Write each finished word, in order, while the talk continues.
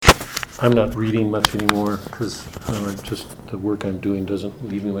I'm not reading much anymore because just the work I'm doing doesn't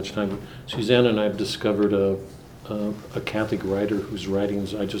leave me much time. Suzanne and I have discovered a Catholic writer whose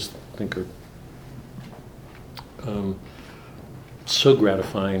writings I just think are so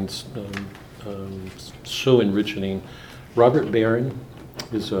gratifying, so enriching. Robert Barron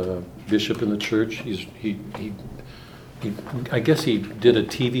is a bishop in the church. I guess he did a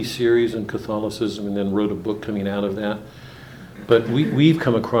TV series on Catholicism and then wrote a book coming out of that. But we've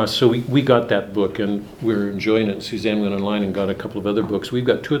come across, so we got that book and we're enjoying it. Suzanne went online and got a couple of other books. We've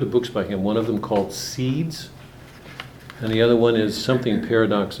got two of the books by him, one of them called Seeds, and the other one is something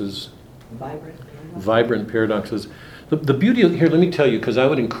Paradoxes. Vibrant Paradoxes. The beauty of here, let me tell you, because I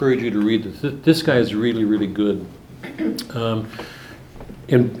would encourage you to read this. This guy is really, really good.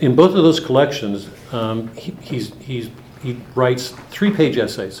 In both of those collections, he writes 3-page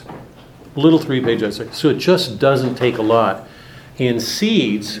essays, little 3-page essays. So it just doesn't take a lot. In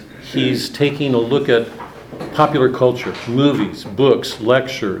Seeds, he's taking a look at popular culture, movies, books,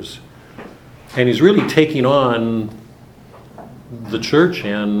 lectures, and he's really taking on the church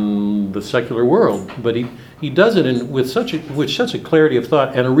and the secular world. But he does it with such a clarity of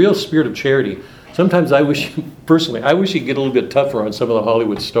thought and a real spirit of charity. Sometimes I wish he'd get a little bit tougher on some of the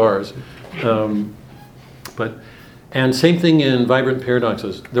Hollywood stars. And same thing in Vibrant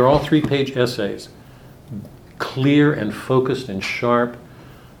Paradoxes. They're all 3-page essays. Clear and focused and sharp.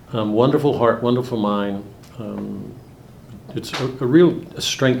 Wonderful heart, wonderful mind. It's a real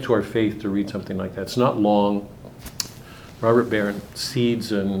strength to our faith to read something like that. It's not long. Robert Barron,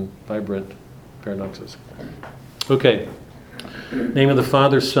 Seeds and Vibrant Paradoxes. Okay. Name of the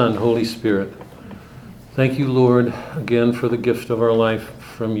Father, Son, Holy Spirit. Thank you, Lord, again for the gift of our life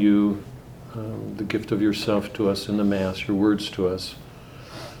from you, the gift of yourself to us in the Mass, your words to us.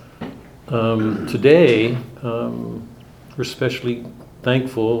 Today, we're especially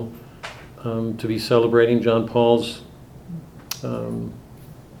thankful to be celebrating John Paul's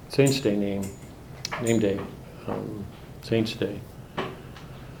Saints' Day name day, Saints' Day.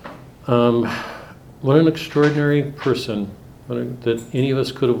 What an extraordinary person that any of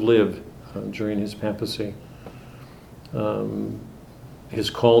us could have lived during his papacy. His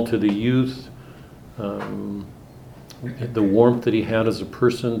call to the youth, the warmth that he had as a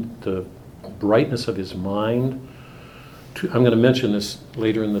person, the brightness of his mind. I'm going to mention this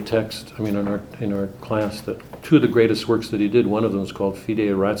later in the text, in our class, that two of the greatest works that he did, one of them was called Fide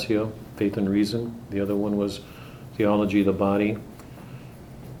et Ratio, Faith and Reason. The other one was Theology of the Body.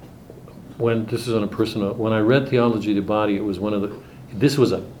 When I read Theology of the Body, it was this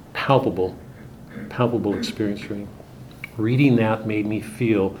was a palpable experience for me. Reading that made me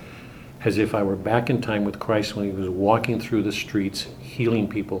feel as if I were back in time with Christ when he was walking through the streets healing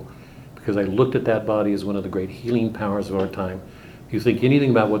people, because I looked at that body as one of the great healing powers of our time. If you think anything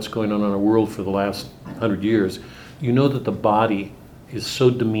about what's going on in our world for the last 100 years, you know that the body is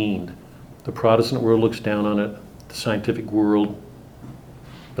so demeaned. The Protestant world looks down on it. The scientific world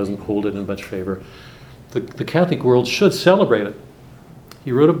doesn't hold it in much favor. The Catholic world should celebrate it.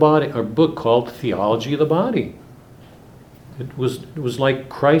 He wrote a book called Theology of the Body. It was like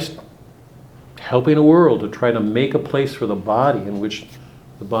Christ helping a world to try to make a place for the body in which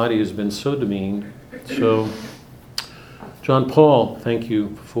the body has been so demeaned. So, John Paul, thank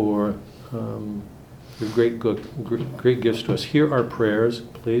you for your great gifts to us. Here are prayers.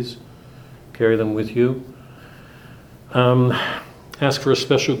 Please carry them with you. Ask for a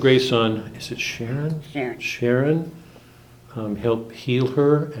special grace on, is it Sharon? Sharon. Help heal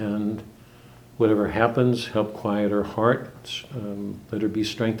her, and whatever happens, help quiet her heart. Let her be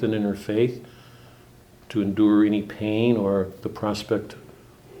strengthened in her faith to endure any pain or the prospect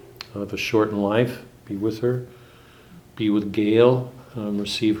of a shortened life. Be with her. Be with Gail.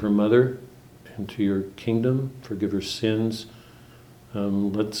 Receive her mother into your kingdom. Forgive her sins.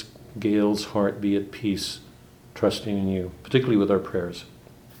 Let Gail's heart be at peace, trusting in you, particularly with our prayers.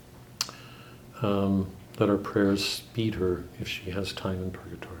 Let our prayers speed her if she has time in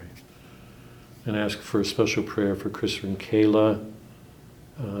purgatory. And ask for a special prayer for Chris and Kayla.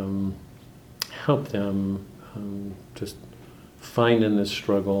 Help them just find in this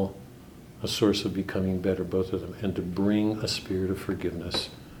struggle a source of becoming better, both of them, and to bring a spirit of forgiveness,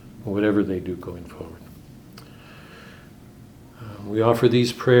 whatever they do going forward. We offer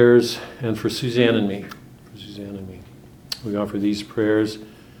these prayers, and for Suzanne and me, we offer these prayers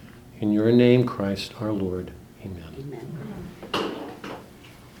in your name, Christ our Lord. Amen.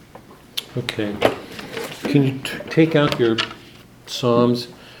 Okay. Can you take out your Psalms?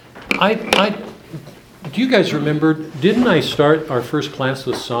 Do you guys remember, didn't I start our first class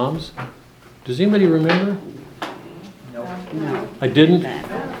with Psalms? Does anybody remember? No. I didn't?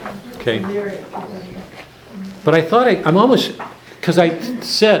 Okay. But I thought I'm almost, because I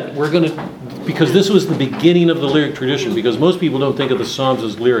said we're going to, because this was the beginning of the lyric tradition, because most people don't think of the Psalms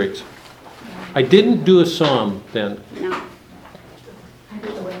as lyrics. I didn't do a psalm then. No.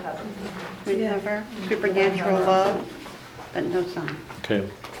 Never. Supernatural love, but no song. Okay.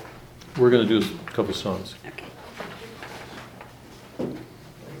 We're going to do a couple songs. Okay.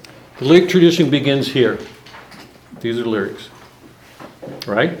 The lyric tradition begins here. These are lyrics.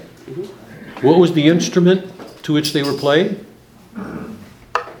 Right? Mm-hmm. What was the instrument to which they were played?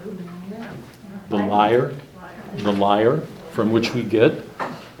 The lyre. The lyre, from which we get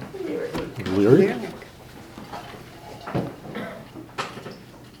lyric.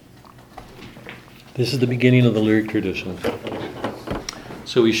 This is the beginning of the lyric tradition.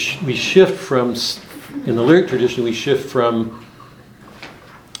 So we shift from, in the lyric tradition, we shift from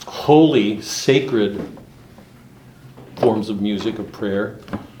holy, sacred forms of music, of prayer,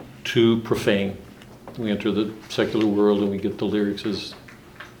 to profane. We enter the secular world and we get the lyrics as,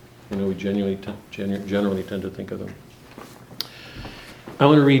 we generally tend to think of them. I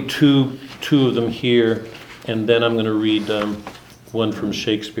want to read two of them here, and then I'm going to read one from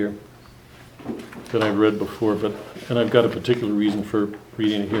Shakespeare that I've read before, and I've got a particular reason for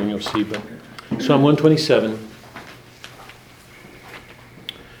reading it here, and you'll see. But Psalm 127.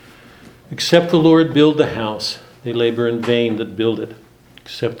 Except the Lord build the house, they labor in vain that build it.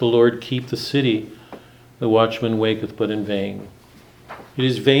 Except the Lord keep the city, the watchman waketh but in vain. It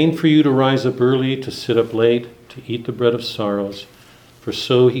is vain for you to rise up early, to sit up late, to eat the bread of sorrows, for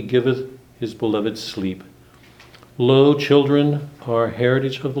so he giveth his beloved sleep. Lo, children are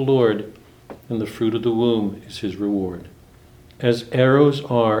heritage of the Lord, and the fruit of the womb is his reward. As arrows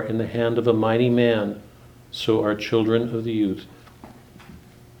are in the hand of a mighty man, so are children of the youth.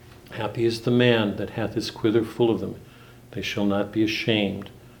 Happy is the man that hath his quiver full of them. They shall not be ashamed,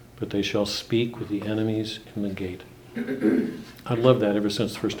 but they shall speak with the enemies in the gate. I love that ever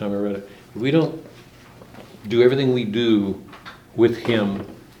since the first time I read it. If we don't do everything we do with him,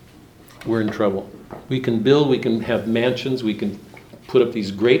 we're in trouble. We can build, we can have mansions, we can put up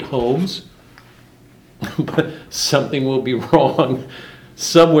these great homes, but something will be wrong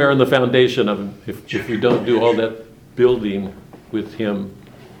somewhere in the foundation of them if we don't do all that building with him.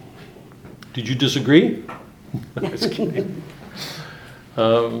 Did you disagree? I was kidding.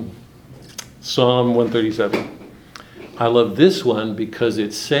 Psalm 137. I love this one because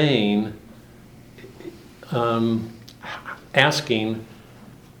it's saying, asking,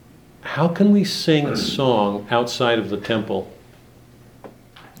 how can we sing a song outside of the temple?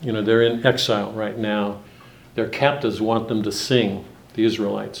 They're in exile right now. Their captives want them to sing, the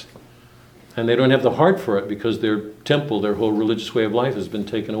Israelites. And they don't have the heart for it because their temple, their whole religious way of life has been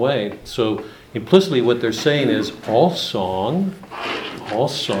taken away. So implicitly what they're saying is all song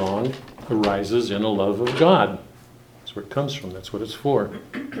arises in a love of God. That's where it comes from. That's what it's for.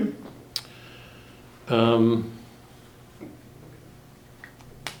 I'm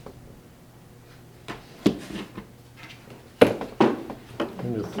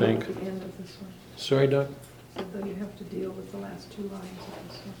going to think. The end of this one. Sorry, Doc? So though you have to deal with the last two lines of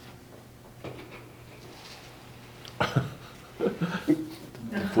this one.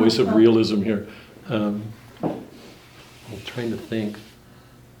 Voice of realism here. I'm trying to think.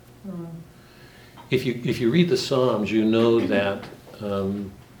 If you read the Psalms, you know that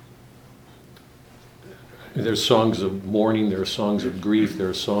there's songs of mourning, there are songs of grief, there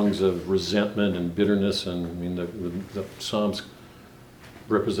are songs of resentment and bitterness, and the Psalms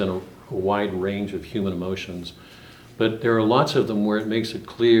represent a wide range of human emotions. But there are lots of them where it makes it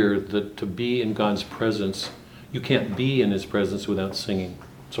clear that to be in God's presence, you can't be in his presence without singing.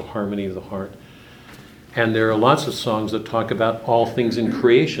 It's a harmony of the heart. And there are lots of songs that talk about all things in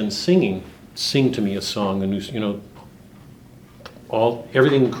creation singing. Sing to me a song,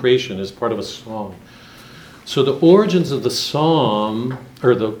 everything in creation is part of a song. So the origins of the psalm,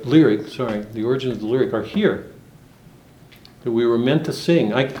 or the origins of the lyric are here. That we were meant to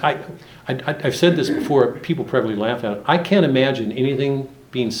sing. I've said this before, people probably laugh at it. I can't imagine anything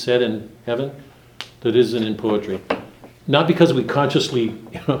being said in heaven that isn't in poetry. Not because we consciously,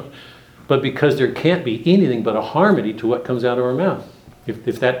 but because there can't be anything but a harmony to what comes out of our mouth,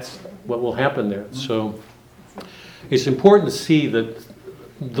 if that's what will happen there. So it's important to see that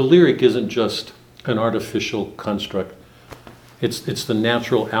the lyric isn't just an artificial construct. It's the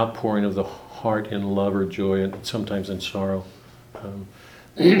natural outpouring of the heart in love or joy, and sometimes in sorrow.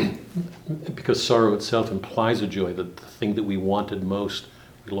 Because sorrow itself implies a joy, that the thing that we wanted most,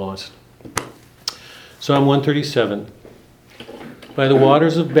 we lost. Psalm 137. By the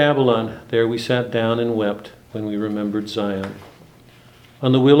waters of Babylon, there we sat down and wept when we remembered Zion.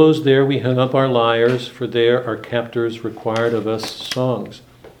 On the willows there we hung up our lyres, for there our captors required of us songs,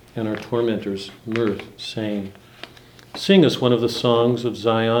 and our tormentors mirth, saying, Sing us one of the songs of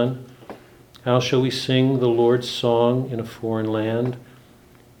Zion. How shall we sing the Lord's song in a foreign land?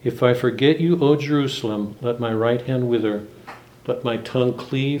 If I forget you, O Jerusalem, let my right hand wither, let my tongue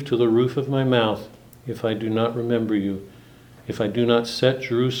cleave to the roof of my mouth, if I do not remember you, if I do not set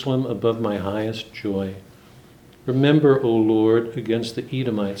Jerusalem above my highest joy. Remember, O Lord, against the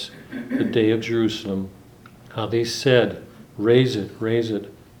Edomites, the day of Jerusalem, how they said, raise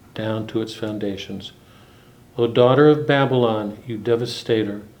it, down to its foundations. O daughter of Babylon, you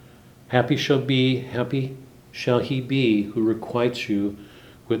devastator, happy shall he be who requites you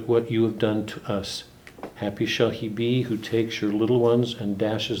with what you have done to us. Happy shall he be who takes your little ones and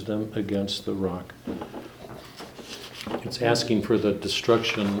dashes them against the rock. It's asking for the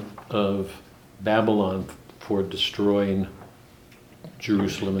destruction of Babylon for destroying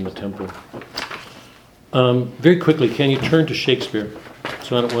Jerusalem and the temple. Very quickly, can you turn to Shakespeare?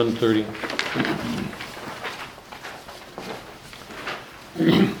 Sonnet 130.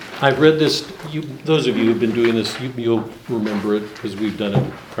 I've read this, those of you who've been doing this, you'll remember it because we've done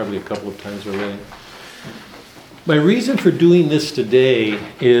it probably a couple of times already. My reason for doing this today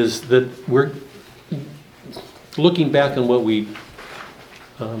is that we're looking back on what we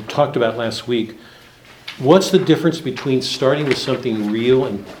talked about last week. What's the difference between starting with something real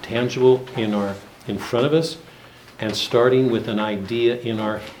and tangible in front of us and starting with an idea in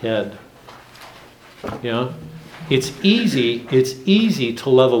our head? Yeah? It's easy to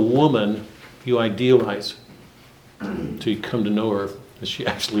love a woman you idealize till you come to know her as she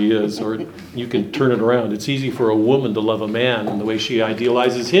actually is, or you can turn it around. It's easy for a woman to love a man in the way she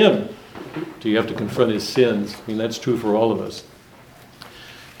idealizes him till you have to confront his sins. I mean, that's true for all of us.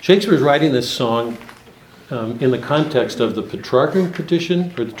 Shakespeare's writing this song in the context of the Petrarchan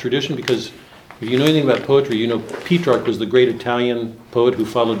tradition, or the tradition, because if you know anything about poetry, you know Petrarch was the great Italian poet who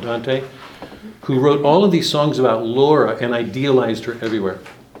followed Dante, who wrote all of these songs about Laura and idealized her everywhere.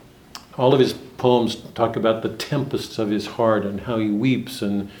 All of his poems talk about the tempests of his heart and how he weeps,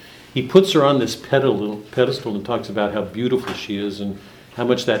 and he puts her on this pedestal and talks about how beautiful she is and how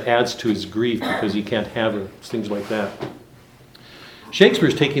much that adds to his grief because he can't have her, things like that.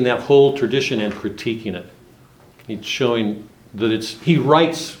 Shakespeare's taking that whole tradition and critiquing it. He's showing that he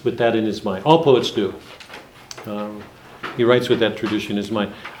writes with that in his mind. All poets do. He writes with that tradition in his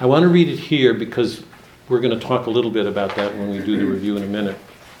mind. I want to read it here because we're going to talk a little bit about that when we do the review in a minute.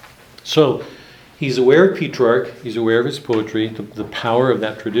 So, he's aware of Petrarch, he's aware of his poetry, the power of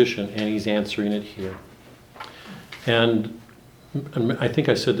that tradition, and he's answering it here. And I think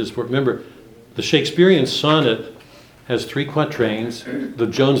I said this before. Remember, the Shakespearean sonnet has 3 quatrains. The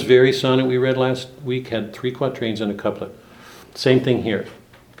Jones Very sonnet we read last week had 3 quatrains and a couplet. Same thing here,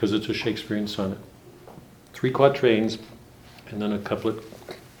 because it's a Shakespearean sonnet. 3 quatrains and then a couplet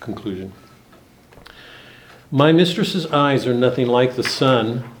conclusion. My mistress's eyes are nothing like the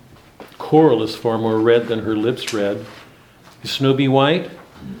sun. Coral is far more red than her lips red. If snow be white,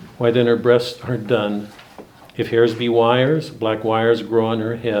 why then her breasts are dun. If hairs be wires, black wires grow on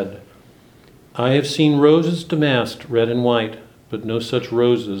her head. I have seen roses damasked, red and white, but no such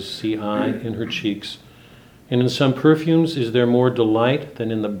roses see I in her cheeks. And in some perfumes is there more delight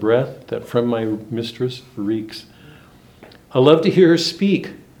than in the breath that from my mistress reeks. I love to hear her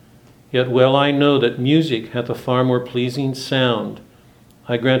speak, yet well I know that music hath a far more pleasing sound.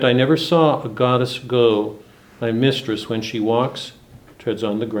 I grant I never saw a goddess go. My mistress, when she walks, treads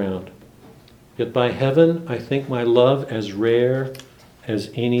on the ground. Yet by heaven I think my love as rare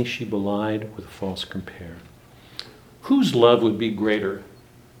as any she belied with false compare. Whose love would be greater?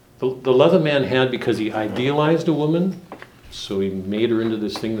 The love a man had because he idealized a woman, so he made her into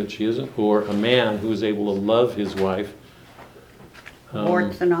this thing that she isn't, or a man who was able to love his wife.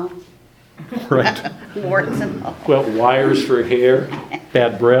 Warts and all. Right. Warts and all. Well, wires for hair,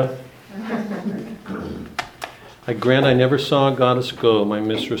 bad breath. I grant I never saw a goddess go. My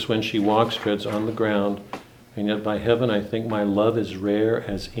mistress, when she walks, treads on the ground. And yet by heaven I think my love is rare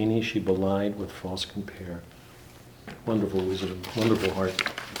as any she belied with false compare. Wonderful wisdom, wonderful heart.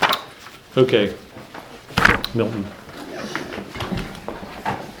 Okay, Milton.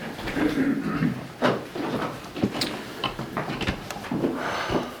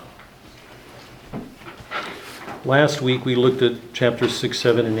 Last week we looked at chapters 6,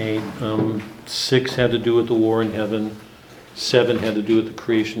 7, and 8. 6 had to do with the war in heaven. 7 had to do with the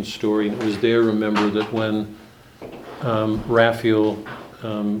creation story. And it was there, remember, that when Raphael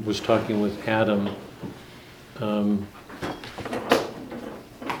was talking with Adam,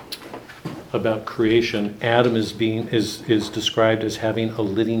 about creation, Adam is described as having a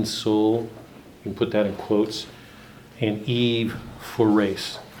living soul. You can put that in quotes. And Eve for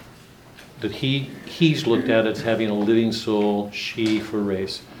race. That he's looked at as having a living soul, she for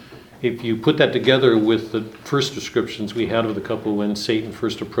race. If you put that together with the first descriptions we had of the couple when Satan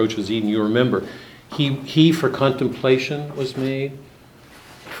first approaches Eden, you remember, he for contemplation was made.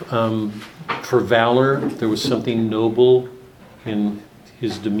 For valor, there was something noble in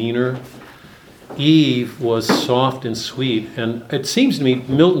his demeanor. Eve was soft and sweet. And it seems to me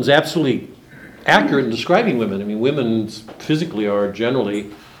Milton's absolutely accurate in describing women. I mean, women physically are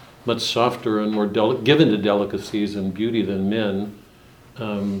generally much softer and more given to delicacies and beauty than men.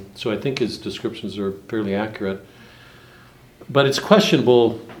 So I think his descriptions are fairly accurate. But it's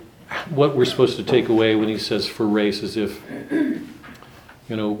questionable what we're supposed to take away when he says for race, as if,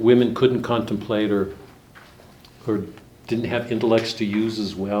 women couldn't contemplate or didn't have intellects to use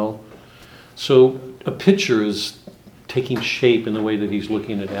as well. So a picture is taking shape in the way that he's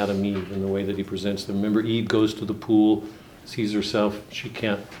looking at Adam and Eve, in the way that he presents them. Remember, Eve goes to the pool, sees herself, she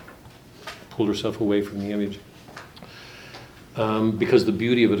can't pull herself away from the image. Because the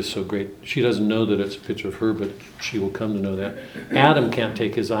beauty of it is so great. She doesn't know that it's a picture of her, but she will come to know that. Adam can't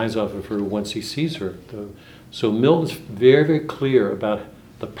take his eyes off of her once he sees her. So Milton's very, very clear about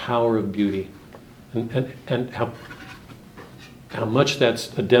the power of beauty and how much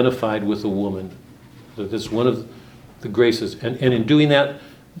that's identified with a woman. That it's one of the graces. And in doing that,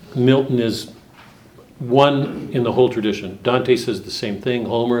 Milton is one in the whole tradition. Dante says the same thing.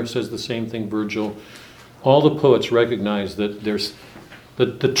 Homer says the same thing. Virgil. All the poets recognize that there's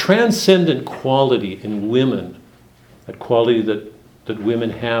the transcendent quality in women, that quality that women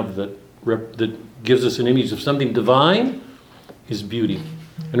have that gives us an image of something divine, is beauty.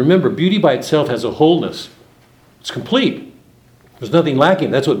 And remember, beauty by itself has a wholeness. It's complete. There's nothing lacking.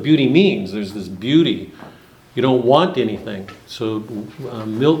 That's what beauty means. There's this beauty. You don't want anything. So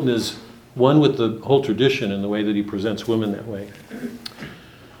Milton is one with the whole tradition in the way that he presents women that way.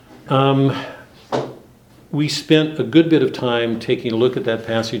 We spent a good bit of time taking a look at that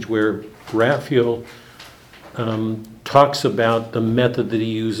passage where Raphael talks about the method that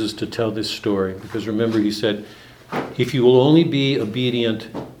he uses to tell this story. Because remember, he said, if you will only be obedient,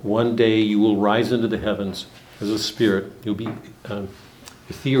 one day you will rise into the heavens as a spirit. You'll be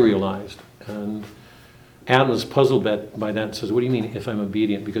etherealized. And Adam was puzzled by that and says, what do you mean if I'm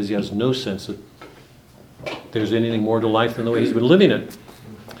obedient? Because he has no sense that there's anything more to life than the way he's been living it.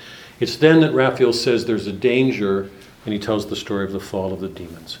 It's then that Raphael says there's a danger, and he tells the story of the fall of the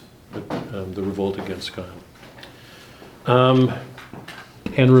demons, the revolt against God.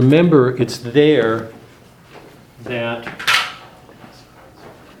 And remember, it's there that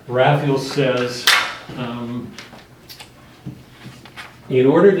Raphael says, in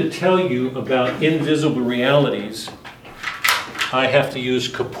order to tell you about invisible realities, I have to use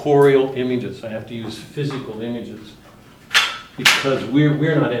corporeal images. I have to use physical images. Because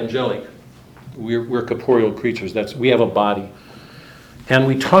we're not angelic. We're corporeal creatures. We have a body. And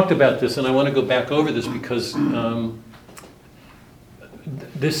we talked about this, and I want to go back over this because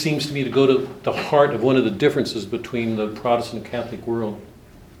this seems to me to go to the heart of one of the differences between the Protestant and Catholic world.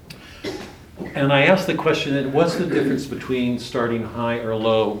 And I asked the question, then, what's the difference between starting high or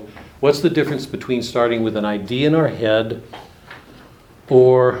low? What's the difference between starting with an idea in our head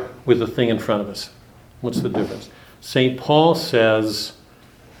or with a thing in front of us? What's the difference? St. Paul says,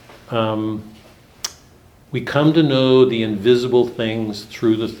 we come to know the invisible things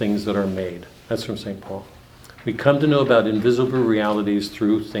through the things that are made. That's from St. Paul. We come to know about invisible realities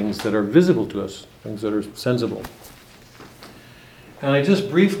through things that are visible to us, things that are sensible. And I just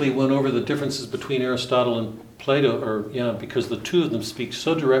briefly went over the differences between Aristotle and Plato, because the two of them speak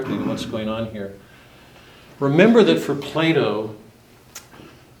so directly to what's going on here. Remember that for Plato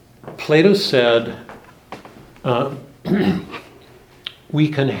said, we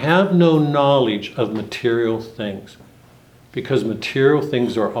can have no knowledge of material things because material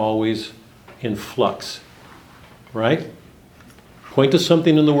things are always in flux, right? Point to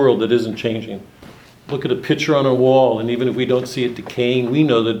something in the world that isn't changing. Look at a picture on a wall, and even if we don't see it decaying, we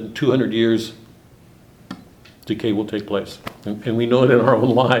know that in 200 years, decay will take place. And we know it in our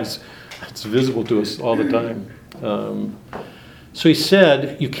own lives. It's visible to us all the time. So he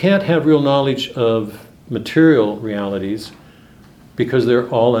said, you can't have real knowledge of material realities because they're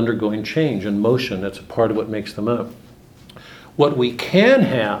all undergoing change and motion. That's a part of what makes them up. What we can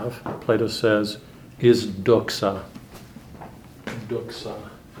have, Plato says, is doxa. Doxa,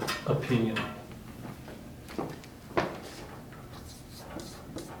 opinion.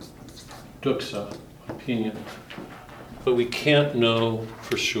 Doxa, opinion. But we can't know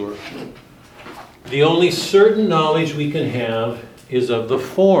for sure. the only certain knowledge we can have is of the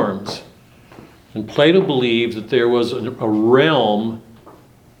forms. And Plato believed that there was a realm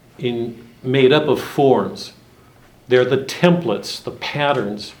made up of forms. They're the templates, the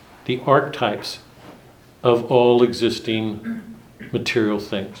patterns, the archetypes of all existing material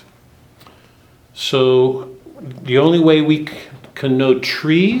things. So the only way we can know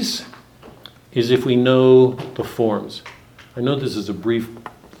trees is if we know the forms. I know this is a brief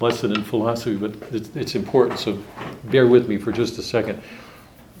lesson in philosophy, but it's important, so bear with me for just a second.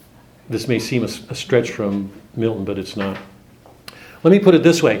 This may seem a stretch from Milton, but it's not. Let me put it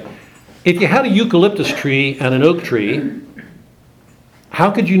this way. If you had a eucalyptus tree and an oak tree,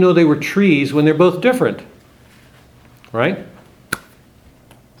 how could you know they were trees when they're both different? Right?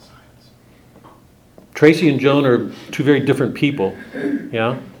 Tracy and Joan are two very different people.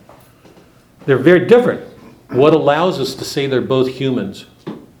 Yeah? They're very different. What allows us to say they're both humans?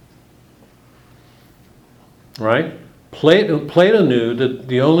 Right? Plato knew that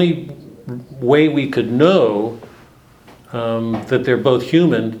the only way we could know that they're both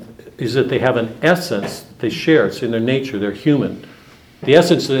human is that they have an essence they share. It's in their nature. They're human. The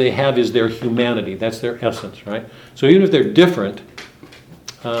essence that they have is their humanity. That's their essence, right? So even if they're different,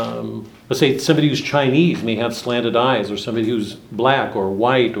 let's say somebody who's Chinese may have slanted eyes, or somebody who's black or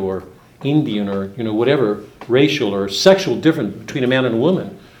white or Indian or whatever racial or sexual difference between a man and a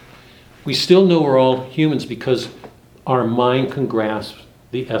woman. We still know we're all humans because our mind can grasp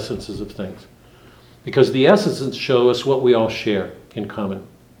the essences of things. Because the essences show us what we all share in common,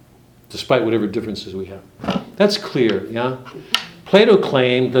 despite whatever differences we have. That's clear, yeah? Plato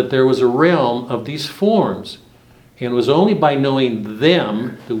claimed that there was a realm of these forms, and it was only by knowing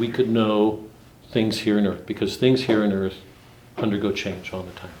them that we could know things here on earth, because things here on earth undergo change all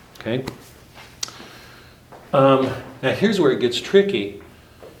the time, okay? Now here's where it gets tricky.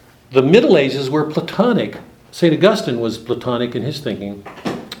 The Middle Ages were Platonic. St. Augustine was Platonic in his thinking.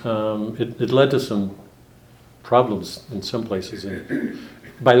 It led to some problems in some places, and,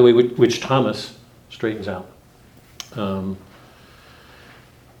 by the way, which Thomas straightens out.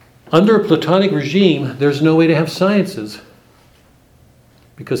 Under a Platonic regime, there's no way to have sciences,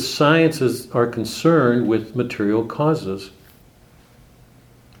 because sciences are concerned with material causes.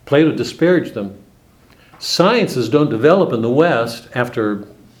 Plato disparaged them. Sciences don't develop in the West after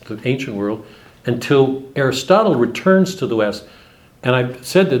the ancient world until Aristotle returns to the West. And I've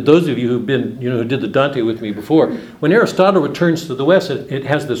said that those of you who've been, who did the Dante with me before, when Aristotle returns to the West, it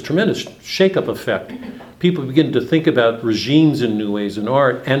has this tremendous shake-up effect. People begin to think about regimes in new ways in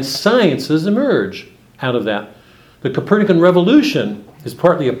art, and sciences emerge out of that. The Copernican revolution is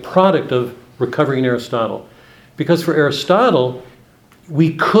partly a product of recovering Aristotle. Because for Aristotle,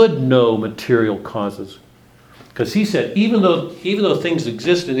 we could know material causes. Because he said, even though things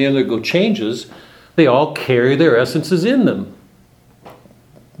exist and they undergo changes, they all carry their essences in them.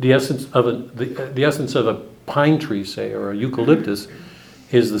 The essence of a pine tree, say, or a eucalyptus,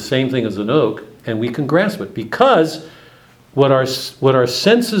 is the same thing as an oak, and we can grasp it because what our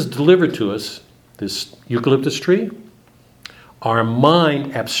senses deliver to us, this eucalyptus tree, our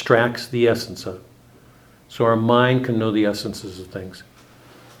mind abstracts the essence of. So our mind can know the essences of things.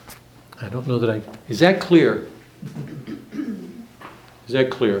 I don't know that is that clear? Is that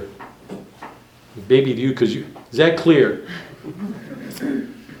clear? Maybe to you, is that clear?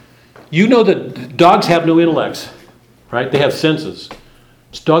 You know that dogs have no intellects, right? They have senses.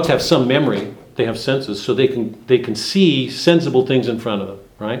 Dogs have some memory. They have senses, so they can see sensible things in front of them,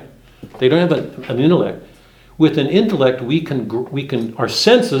 right? They don't have an intellect. With an intellect, we can our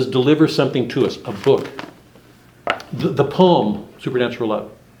senses deliver something to us. A book, the poem, Supernatural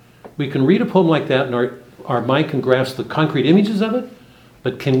Love. We can read a poem like that, and our mind can grasp the concrete images of it,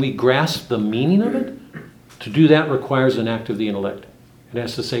 but can we grasp the meaning of it? To do that requires an act of the intellect. It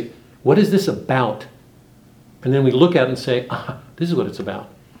has to say, what is this about? And then we look at it and say, this is what it's about.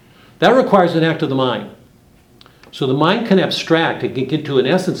 That requires an act of the mind. So the mind can abstract, it can get to an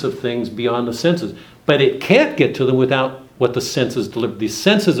essence of things beyond the senses, but it can't get to them without what the senses deliver. The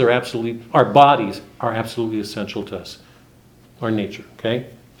senses are our bodies are absolutely essential to us, our nature, okay?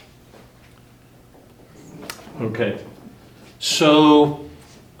 Okay. So,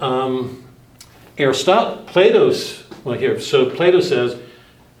 Plato says,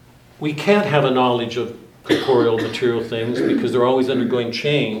 we can't have a knowledge of corporeal material things because they're always undergoing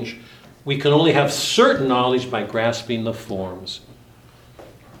change. We can only have certain knowledge by grasping the forms.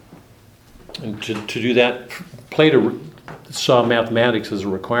 And to do that, Plato saw mathematics as a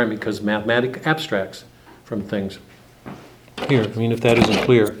requirement because mathematics abstracts from things. Here, if that isn't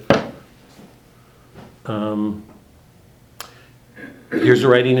clear. Here's a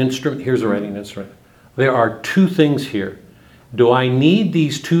writing instrument. Here's a writing instrument. There are two things here. Do I need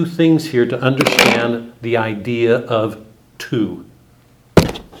these two things here to understand the idea of two?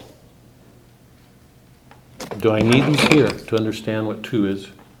 Do I need these here to understand what two is?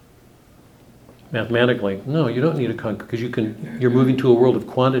 Mathematically, no, you don't need a concrete, because you're moving to a world of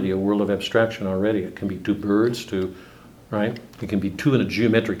quantity, a world of abstraction already. It can be two birds, right? It can be two in a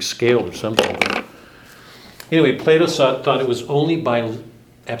geometric scale or something. Anyway, Plato thought it was only by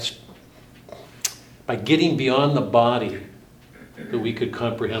getting beyond the body that we could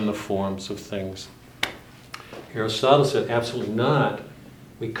comprehend the forms of things. Aristotle said, absolutely not.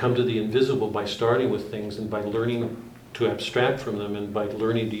 We come to the invisible by starting with things and by learning to abstract from them and by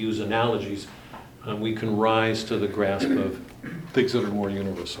learning to use analogies. We can rise to the grasp of things that are more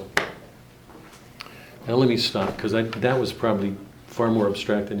universal. Now let me stop, because that was probably far more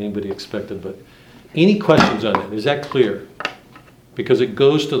abstract than anybody expected. But any questions on that? Is that clear? Because it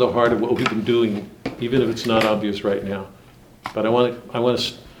goes to the heart of what we've been doing, even if it's not obvious right now. But I want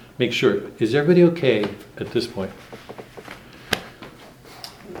to make sure. Is everybody okay at this point?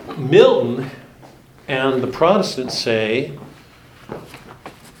 Milton and the Protestants say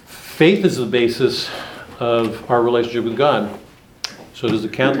faith is the basis of our relationship with God. So does the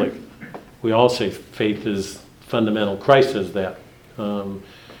Catholic. We all say faith is fundamental. Christ says that.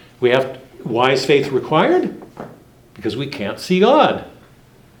 Why is faith required? Because we can't see God.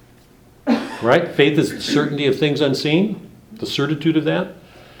 Right? Faith is the certainty of things unseen. The certitude of that.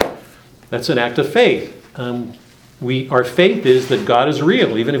 That's an act of faith. Our faith is that God is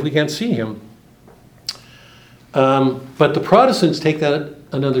real, even if we can't see him. But the Protestants take that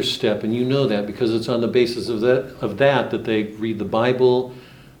another step, and you know that because it's on the basis of that they read the Bible,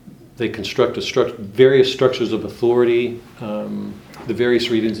 they construct various structures of authority, the various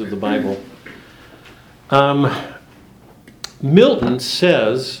readings of the Bible. Milton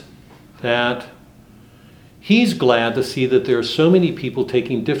says that he's glad to see that there are so many people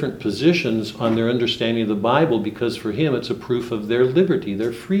taking different positions on their understanding of the Bible, because for him it's a proof of their liberty,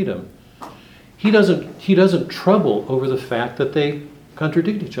 their freedom. He doesn't trouble over the fact that they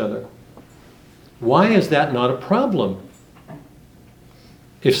contradict each other. Why is that not a problem?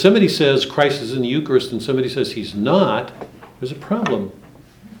 If somebody says Christ is in the Eucharist and somebody says he's not, there's a problem.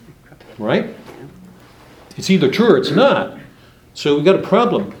 Right? It's either true or it's not. So we've got a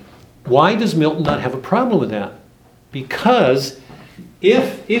problem. Why does Milton not have a problem with that? Because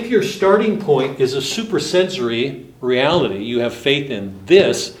if your starting point is a supersensory reality, you have faith in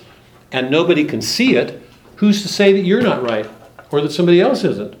this, and nobody can see it, who's to say that you're not right or that somebody else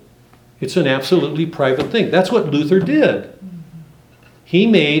isn't? It's an absolutely private thing. That's what Luther did. He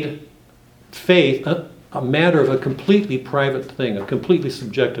made faith a matter of a completely private thing, a completely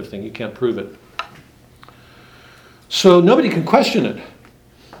subjective thing. You can't prove it. So nobody can question it.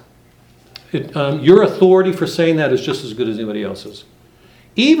 Your authority for saying that is just as good as anybody else's.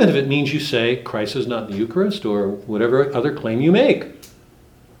 Even if it means you say Christ is not in the Eucharist or whatever other claim you make.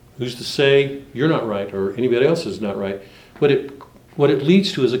 Who's to say you're not right or anybody else is not right? What it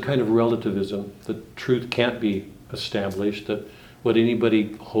leads to is a kind of relativism, that truth can't be established, that what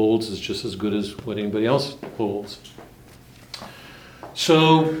anybody holds is just as good as what anybody else holds.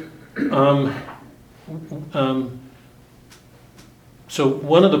 So, so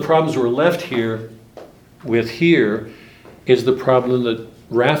one of the problems we're left with here is the problem that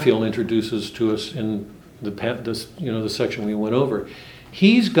Raphael introduces to us in the section we went over.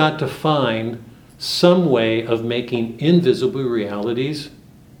 He's got to find some way of making invisible realities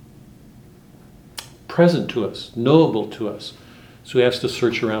present to us, knowable to us. So he has to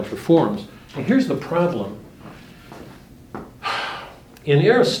search around for forms. And here's the problem. In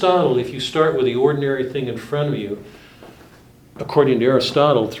Aristotle, if you start with the ordinary thing in front of you, according to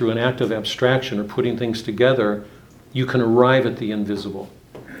Aristotle, through an act of abstraction or putting things together, you can arrive at the invisible.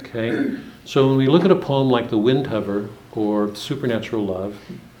 Okay? So when we look at a poem like The Windhover or Supernatural Love,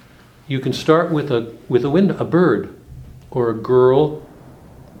 you can start with a bird or a girl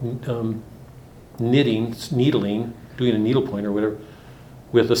needling, doing a needlepoint or whatever,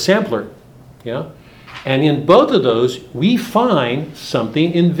 with a sampler. Yeah? And in both of those, we find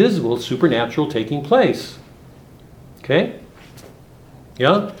something invisible, supernatural taking place. Okay?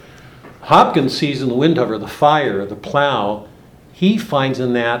 Yeah? Hopkins sees in The Windhover the fire, the plow. He finds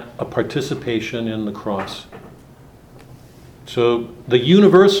in that a participation in the cross. So the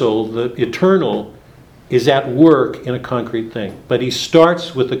universal, the eternal, is at work in a concrete thing. But he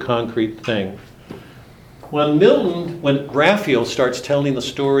starts with the concrete thing. When Raphael starts telling the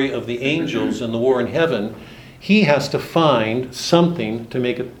story of the angels and the war in heaven, he has to find something to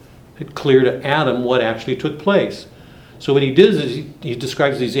make it clear to Adam what actually took place. So what he does is he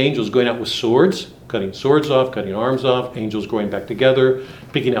describes these angels going out with swords, cutting swords off, cutting arms off, angels growing back together,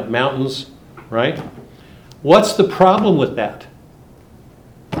 picking up mountains, right? What's the problem with that?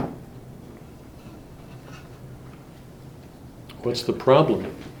 What's the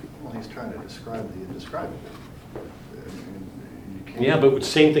problem? Well, he's trying to describe the indescribable. I mean, you can't- Yeah, but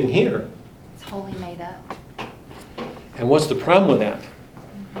same thing here. It's wholly made up. And what's the problem with that?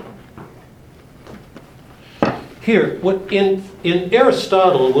 Here, in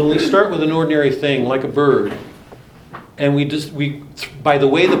Aristotle, when we start with an ordinary thing like a bird, and we by the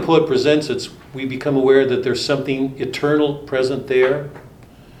way the poet presents it, we become aware that there's something eternal present there.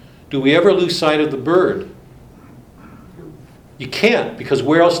 Do we ever lose sight of the bird? You can't, because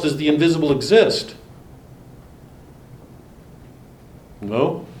where else does the invisible exist?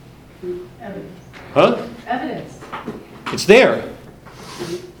 No? Evidence. Huh? Evidence. It's there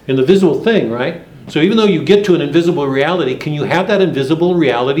in the visible thing, right? So even though you get to an invisible reality, can you have that invisible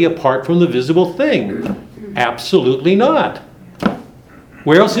reality apart from the visible thing? Absolutely not.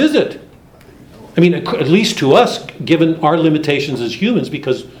 Where else is it? I mean, at least to us, given our limitations as humans,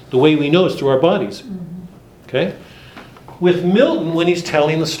 because the way we know is through our bodies. Okay? With Milton, when he's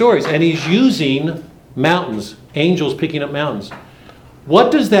telling the stories, and he's using mountains, angels picking up mountains,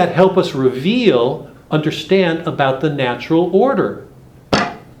 what does that help us reveal, understand about the natural order?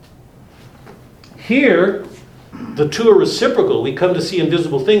 Here, the two are reciprocal. We come to see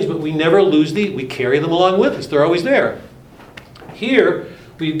invisible things, but we never lose we carry them along with us. They're always there. Here,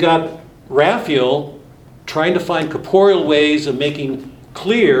 we've got Raphael trying to find corporeal ways of making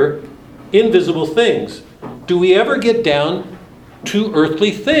clear invisible things. Do we ever get down to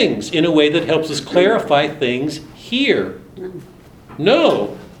earthly things in a way that helps us clarify things here?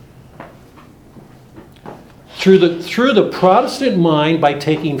 No. Through the Protestant mind, by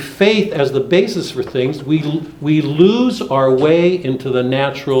taking faith as the basis for things, we lose our way into the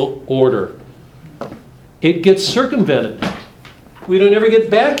natural order. It gets circumvented. We don't ever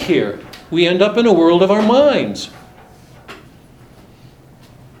get back here. We end up in a world of our minds.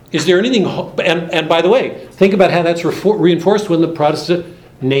 Is there anything... And by the way, think about how that's reinforced when the Protestant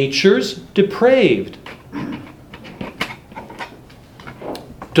nature's depraved.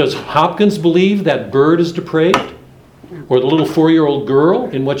 Does Hopkins believe that bird is depraved? Or the little 4-year-old girl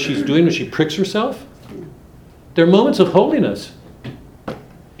in what she's doing when she pricks herself? There are moments of holiness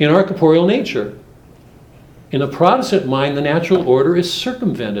in our corporeal nature. In the Protestant mind, the natural order is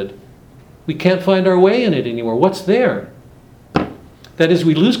circumvented. We can't find our way in it anymore. What's there? That is,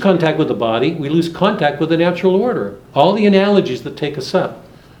 we lose contact with the body, we lose contact with the natural order. All the analogies that take us up.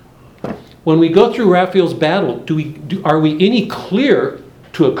 When we go through Raphael's battle, are we any clearer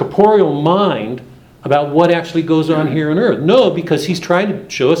to a corporeal mind about what actually goes on here on earth? No, because he's trying to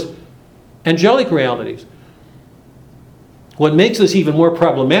show us angelic realities. What makes this even more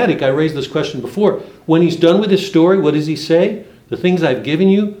problematic, I raised this question before, when he's done with his story, what does he say? The things I've given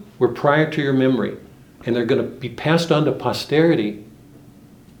you were prior to your memory, and they're going to be passed on to posterity.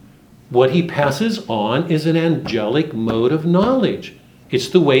 What he passes on is an angelic mode of knowledge. It's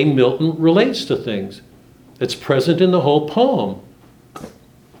the way Milton relates to things. It's present in the whole poem.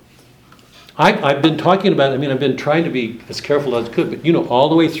 I've been talking about, I've been trying to be as careful as I could, but all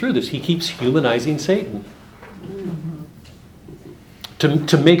the way through this, he keeps humanizing Satan.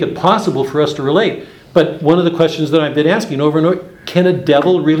 To make it possible for us to relate. But one of the questions that I've been asking over and over, can a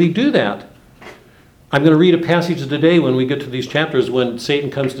devil really do that? I'm going to read a passage today when we get to these chapters when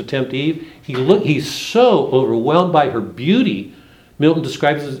Satan comes to tempt Eve. He's so overwhelmed by her beauty, Milton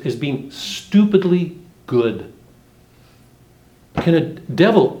describes it as being stupidly good. Can a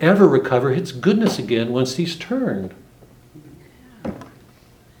devil ever recover its goodness again once he's turned?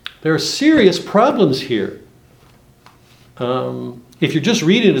 There are serious problems here. If you're just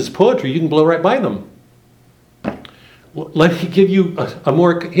reading it as poetry, you can blow right by them. Well, let me give you a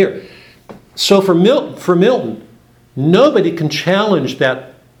more here. So for Milton, nobody can challenge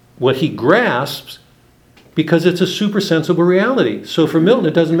that what he grasps because it's a supersensible reality. So for Milton,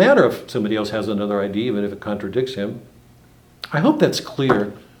 it doesn't matter if somebody else has another idea, even if it contradicts him. I hope that's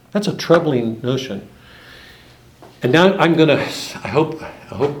clear. That's a troubling notion. And now I hope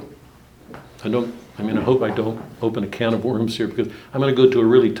I don't open a can of worms here, because I'm going to go to a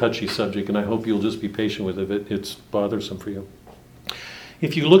really touchy subject, and I hope you'll just be patient with it if it's bothersome for you.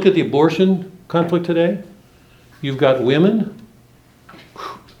 If you look at the abortion conflict today, you've got women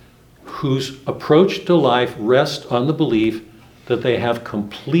whose approach to life rests on the belief that they have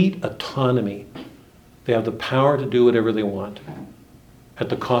complete autonomy. They have the power to do whatever they want at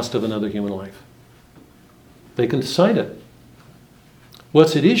the cost of another human life. They can decide it.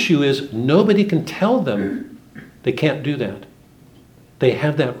 What's at issue is nobody can tell them They can't do that. They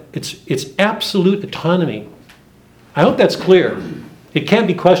have that, it's absolute autonomy. I hope that's clear. It can't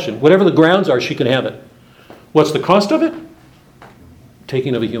be questioned. Whatever the grounds are, she can have it. What's the cost of it?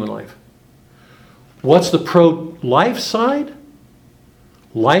 Taking of a human life. What's the pro-life side?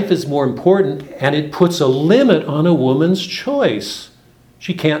 Life is more important, and it puts a limit on a woman's choice.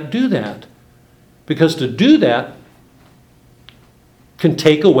 She can't do that. Because to do that can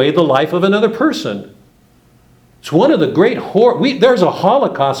take away the life of another person. It's one of the great there's a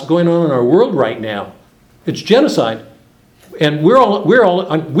Holocaust going on in our world right now. It's genocide. And all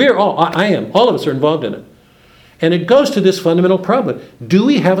of us are involved in it. And it goes to this fundamental problem. Do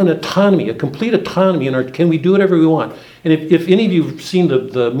we have an autonomy, a complete autonomy can we do whatever we want? And if any of you have seen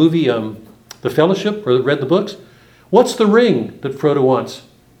the movie The Fellowship or read the books, what's the ring that Frodo wants?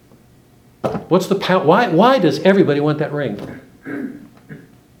 What's the why does everybody want that ring?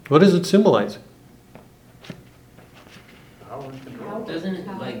 What does it symbolize? Doesn't it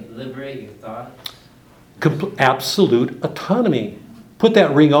like liberate your thoughts? Absolute autonomy. Put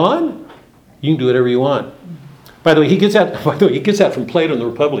that ring on, you can do whatever you want. By the way, he gets that from Plato in the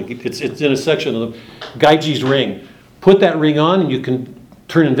Republic. It's in a section of the Gyges ring. Put that ring on and you can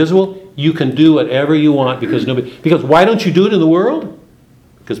turn invisible. You can do whatever you want because why don't you do it in the world?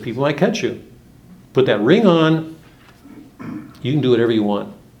 Because people might catch you. Put that ring on, you can do whatever you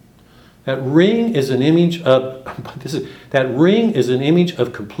want. That ring is an image of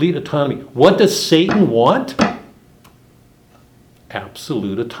complete autonomy. What does Satan want?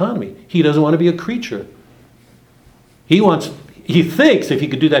 Absolute autonomy. He doesn't want to be a creature. He thinks if he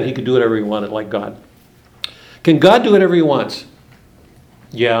could do that, he could do whatever he wanted, like God. Can God do whatever he wants?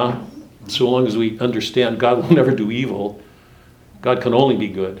 Yeah, so long as we understand God will never do evil. God can only be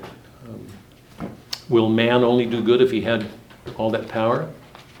good. Will man only do good if he had all that power?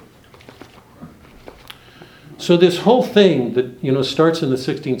 So this whole thing that starts in the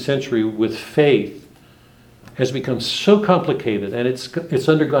 16th century with faith has become so complicated, and it's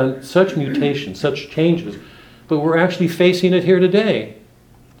undergone such mutations, such changes. But we're actually facing it here today.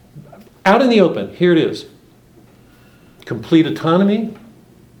 Out in the open, here it is. Complete autonomy,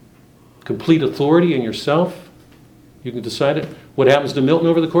 complete authority in yourself. You can decide it. What happens to Milton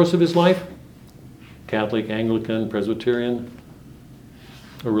over the course of his life? Catholic, Anglican, Presbyterian,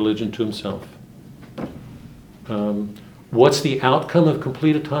 a religion to himself. What's the outcome of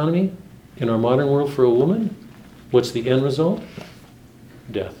complete autonomy in our modern world for a woman? What's the end result?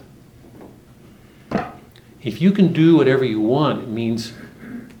 Death. If you can do whatever you want, it means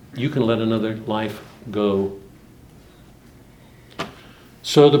you can let another life go.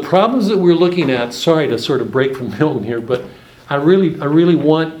 So the problems that we're looking at, sorry to sort of break from Milton here, but I really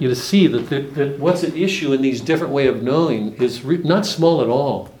want you to see that what's at issue in these different way of knowing is not small at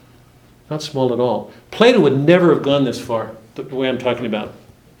all. Not small at all. Plato would never have gone this far, the way I'm talking about.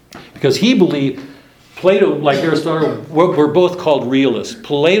 Because he believed, Plato, like Aristotle, were both called realists.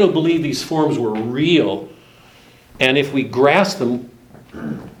 Plato believed these forms were real. And if we grasp them,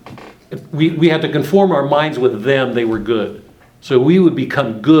 we had to conform our minds with them, they were good. So we would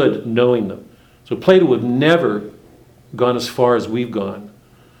become good knowing them. So Plato would never gone as far as we've gone.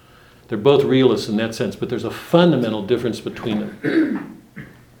 They're both realists in that sense, but there's a fundamental difference between them.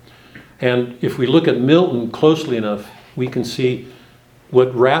 And if we look at Milton closely enough, we can see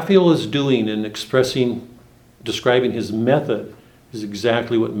what Raphael is doing in describing his method is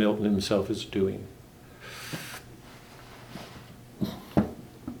exactly what Milton himself is doing.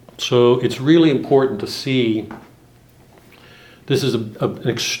 So it's really important to see, this is an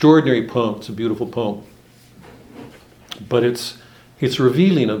extraordinary poem, it's a beautiful poem. But it's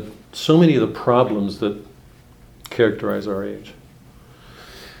revealing of so many of the problems that characterize our age.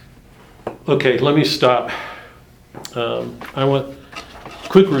 Okay, let me stop. I want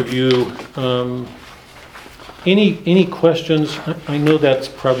quick review. Any questions? I know that's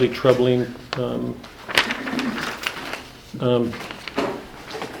probably troubling.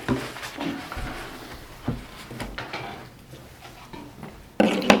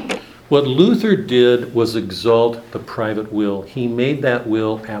 What Luther did was exalt the private will. He made that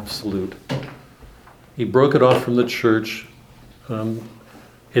will absolute. He broke it off from the church.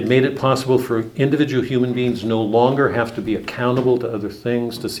 It made it possible for individual human beings no longer have to be accountable to other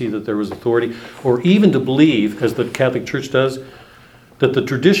things, to see that there was authority, or even to believe, as the Catholic Church does, that the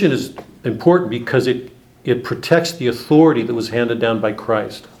tradition is important because it protects the authority that was handed down by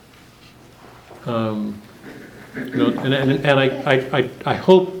Christ. And I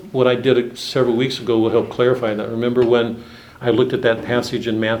hope what I did several weeks ago will help clarify that. Remember when I looked at that passage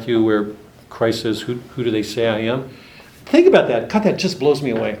in Matthew where Christ says, who do they say I am? Think about that. God, that just blows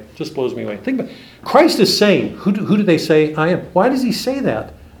me away. Just blows me away. Think about Christ is saying, who do they say I am? Why does he say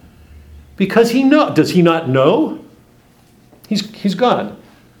that? Because he knows. Does he not know? He's God.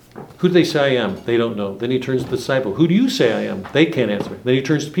 Who do they say I am? They don't know. Then he turns to the disciple. Who do you say I am? They can't answer. Then he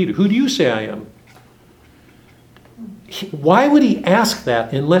turns to Peter. Who do you say I am? Why would he ask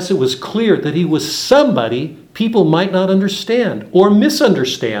that unless it was clear that he was somebody people might not understand or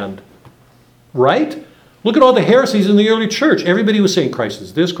misunderstand? Right? Look at all the heresies in the early church. Everybody was saying Christ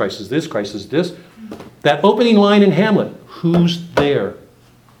is this, Christ is this, Christ is this. That opening line in Hamlet, who's there?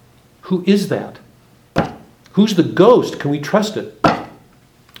 Who is that? Who's the ghost? Can we trust it?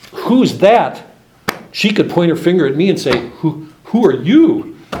 Who's that? She could point her finger at me and say, who are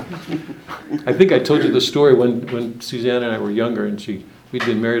you? I think I told you the story when Suzanne and I were younger, and we'd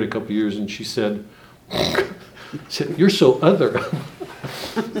been married a couple of years, and she said, you're so other.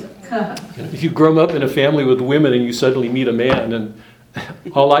 If you grow up in a family with women and you suddenly meet a man, and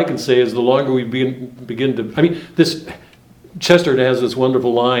all I can say is the longer we begin to, this Chester has this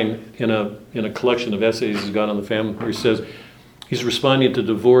wonderful line in a collection of essays he's got on the family where he says, he's responding to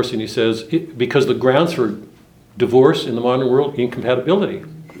divorce, and he says, because the grounds for divorce in the modern world, incompatibility.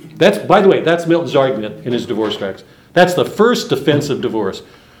 By the way, that's Milton's argument in his divorce tracts. That's the first defense of divorce.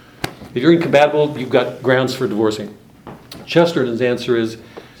 If you're incompatible, you've got grounds for divorcing. Chesterton's answer is,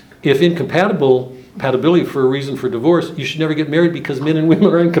 if incompatibility for a reason for divorce, you should never get married because men and women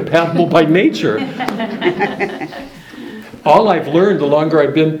are incompatible by nature. All I've learned the longer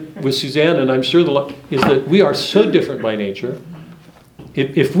I've been with Suzanne, and I'm sure is that we are so different by nature.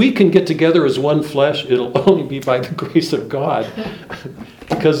 If we can get together as one flesh, it'll only be by the grace of God.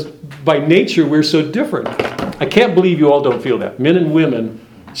 Because by nature, we're so different. I can't believe you all don't feel that. Men and women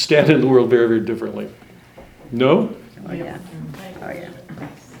stand in the world very, very differently. No? Oh, yeah. Oh, yeah.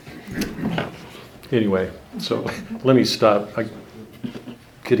 Anyway, so let me stop. I'm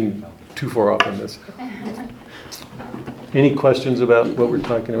getting too far off on this. Any questions about what we're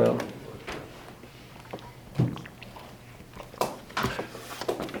talking about?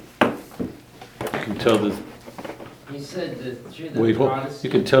 You can tell that. You said that through the Wait, Protestant... you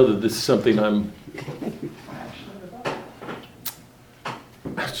can tell that this is something I'm.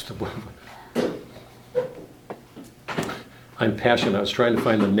 I'm passionate. I was trying to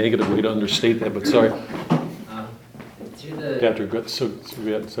find the negative way to understate that, but sorry. Through the... After, sorry.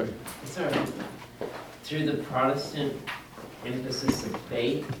 Sorry. Through the Protestant emphasis of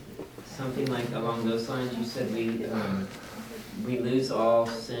faith, something like along those lines, you said we lose all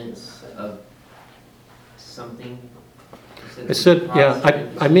sense of something. I said, yeah,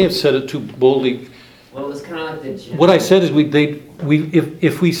 I may have said it too boldly. Well, it was kind of like the general... What I said is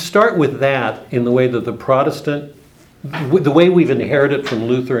if we start with that in the way that the Protestant, the way we've inherited from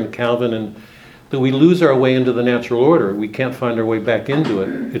Luther and Calvin, and that we lose our way into the natural order, we can't find our way back into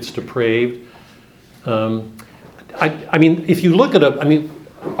it. It's depraved. If you look at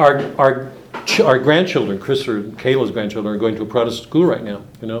our grandchildren, Chris or Kayla's grandchildren, are going to a Protestant school right now.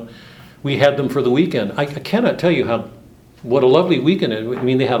 We had them for the weekend. I cannot tell you what a lovely weekend it was.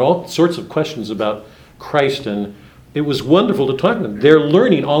 They had all sorts of questions about Christ, and it was wonderful to talk to them. They're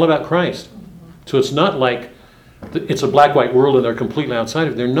learning all about Christ. So it's not like it's a black-white world and they're completely outside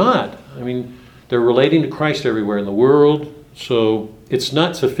of it. They're not. They're relating to Christ everywhere in the world. So it's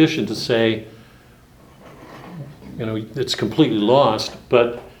not sufficient to say, it's completely lost.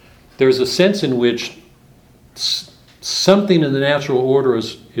 But there's a sense in which something in the natural order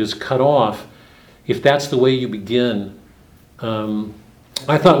is cut off if that's the way you begin.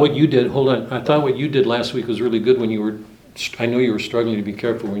 I thought what you did last week was really good when I know you were struggling to be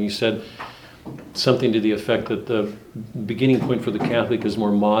careful when you said something to the effect that the beginning point for the Catholic is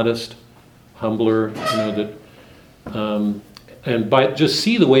more modest, humbler, and just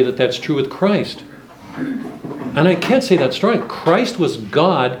see the way that that's true with Christ. And I can't say that strong. Christ was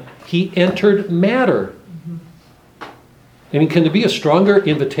God. He entered matter. Can there be a stronger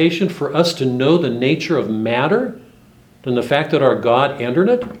invitation for us to know the nature of matter than the fact that our God entered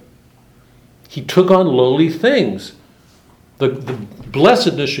it? He took on lowly things. The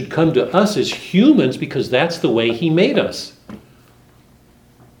blessedness should come to us as humans because that's the way He made us.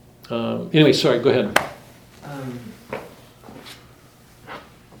 Anyway, sorry, go ahead.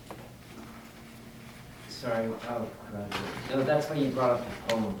 Sorry, no, that's why you brought up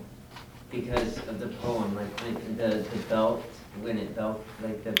the poem. Because of the poem, like the belt, when it belt,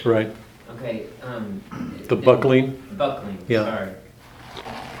 like the... Right. Okay. The buckling? Buckling, yeah.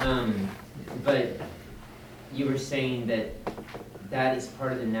 Sorry. But you were saying that is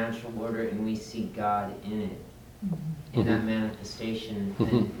part of the natural order and we see God in it. In that manifestation,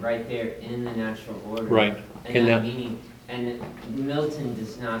 and right there in the natural order. Right. And that meaning, And Milton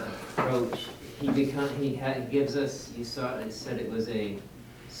does not approach, gives us, you saw, it said it was a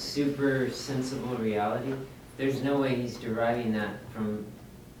super sensible reality. There's no way he's deriving that from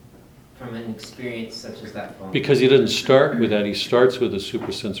an experience such as that poem. Because he doesn't start with that, he starts with a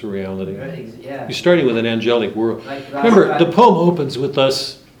supersensory reality. Right, yeah. He's starting with an angelic world. Like Remember, last the time- poem opens with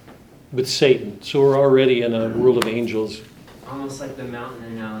us, with Satan, so we're already in a world of angels. Almost like the mountain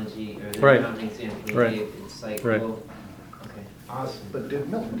analogy, or the Right. mountain example you Right. gave. It's like, Right. well, okay, awesome. But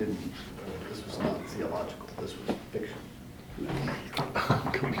Milton didn't, this was not theological, this was fiction.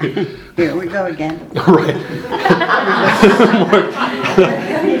 Here we go again. Right.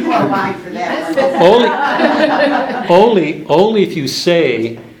 Need more wine for that one. Only if you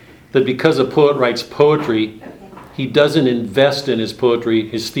say that because a poet writes poetry, he doesn't invest in his poetry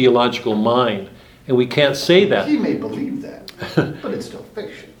his theological mind. And we can't say that. He may believe that, but it's still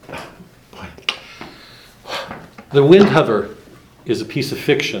fiction. The Windhover is a piece of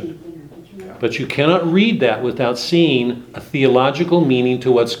fiction. But you cannot read that without seeing a theological meaning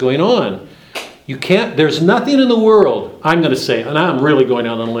to what's going on. You can't, there's nothing in the world, I'm going to say, and I'm really going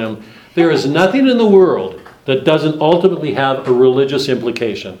out on a limb, there is nothing in the world that doesn't ultimately have a religious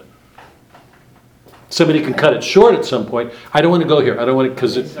implication. Somebody can cut it short at some point. I don't want to go here. I don't want to,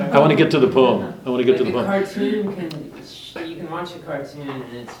 because I want to get to the poem. I want to get to the Like a poem. cartoon you can watch a cartoon and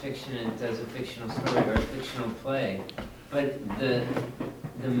it's fiction and it does a fictional story or a fictional play, but the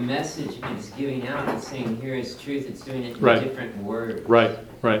message it's giving out, it's saying here is truth, it's doing it in Right. different words. Right,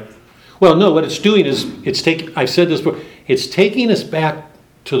 right. Well, no, what it's doing is, I've said this before, it's taking us back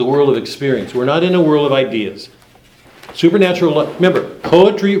to the world of experience. We're not in a world of ideas. Supernatural law, remember,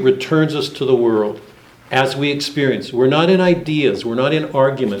 poetry returns us to the world as we experience. We're not in ideas, we're not in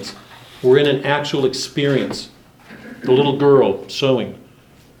arguments, we're in an actual experience. The little girl sewing.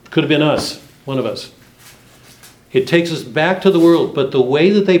 Could have been us, one of us. It takes us back to the world, but the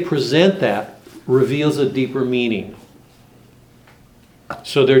way that they present that reveals a deeper meaning.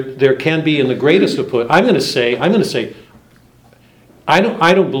 So there can be in the greatest of poets. I'm going to say, I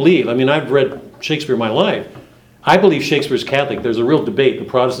don't believe. I mean, I've read Shakespeare my life. I believe Shakespeare's Catholic. There's a real debate. The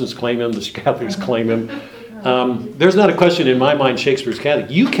Protestants claim him. The Catholics claim him. There's not a question in my mind Shakespeare's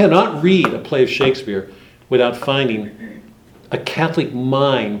Catholic. You cannot read a play of Shakespeare without finding a Catholic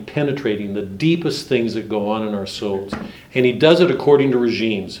mind penetrating the deepest things that go on in our souls. And he does it according to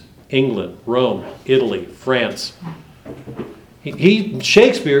regimes. England, Rome, Italy, France.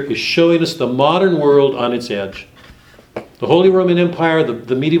 Shakespeare is showing us the modern world on its edge. The Holy Roman Empire,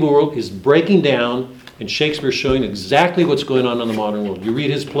 the medieval world is breaking down, and Shakespeare is showing exactly what's going on in the modern world. You read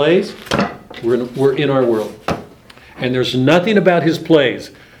his plays, we're in our world. And there's nothing about his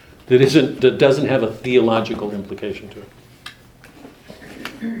plays that doesn't have a theological implication to it.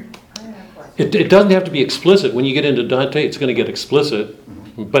 It doesn't have to be explicit. When you get into Dante, it's going to get explicit,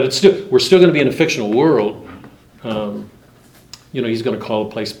 but we're still going to be in a fictional world. He's going to call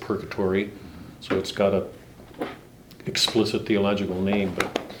a place purgatory, so it's got a explicit theological name.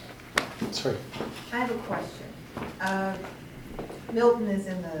 But sorry, I have a question. Milton is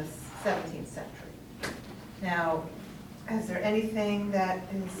in the 17th century. Now, is there anything that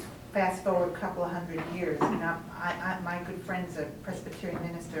is fast forward a couple of hundred years? My good friend's a Presbyterian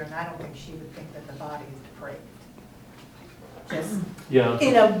minister, and I don't think she would think that the body is depraved. Just yeah,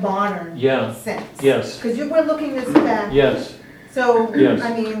 in a modern Yeah. sense. Yes. Because we're looking this back. yes, So, Yes.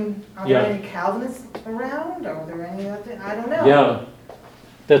 I mean, are Yeah. there any Calvinists around? Are there any other? I don't know. yeah.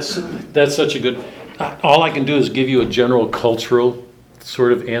 That's such a good. All I can do is give you a general cultural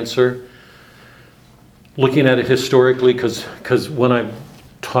sort of answer. Looking at it historically, because when I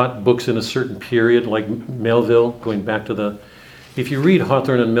taught books in a certain period, like Melville, going back to if you read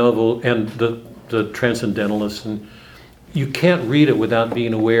Hawthorne and Melville and the Transcendentalists, and you can't read it without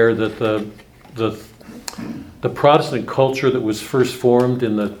being aware that the Protestant culture that was first formed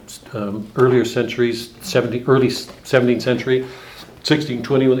in the earlier centuries, early 17th century,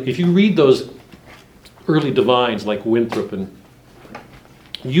 1620, if you read those early divines like Winthrop, and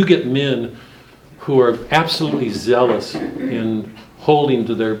you get men who are absolutely zealous in holding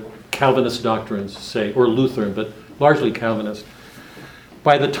to their Calvinist doctrines, say, or Lutheran, but largely Calvinist.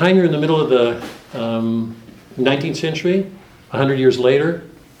 By the time you're in the middle of the 19th century, 100 years later,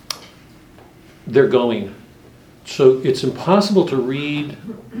 they're going. So it's impossible to read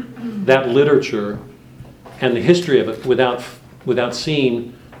that literature and the history of it without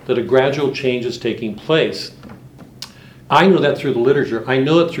seeing that a gradual change is taking place. I know that through the literature. I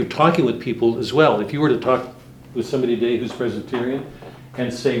know it through talking with people as well. If you were to talk with somebody today who's Presbyterian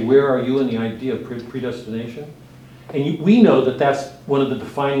and say, where are you in the idea of predestination? And we know that that's one of the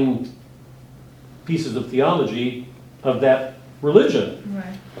defining pieces of theology of that religion.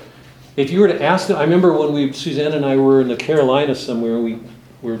 Right. If you were to ask them, I remember when Suzanne and I were in the Carolinas somewhere, we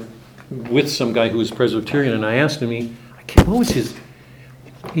were with some guy who was Presbyterian, and I asked him, what was his,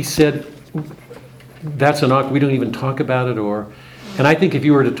 he said, that's an we don't even talk about it, and I think if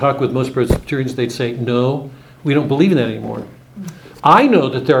you were to talk with most Presbyterians, they'd say, no, we don't believe in that anymore. I know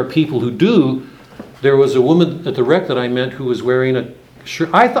that there are people who do. There was a woman at the rec that I met who was wearing a shirt.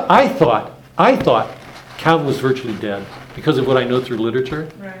 I thought Calvin was virtually dead because of what I know through literature.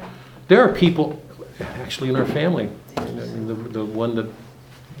 Right. There are people, actually in our family, the one that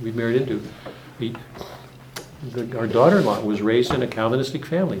we married into, our daughter-in-law was raised in a Calvinistic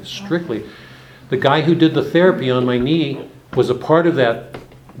family, strictly. The guy who did the therapy on my knee was a part of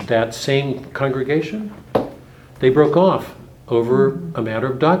that same congregation. They broke off over a matter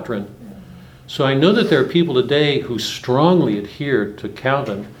of doctrine. So I know that there are people today who strongly adhere to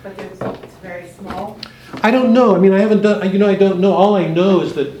Calvin. But it's very small. I don't know. I mean, I haven't done, I don't know. All I know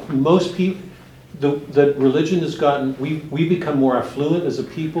is that most people, that religion has gotten, we become more affluent as a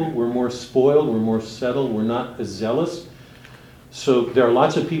people. We're more spoiled. We're more settled. We're not as zealous. So there are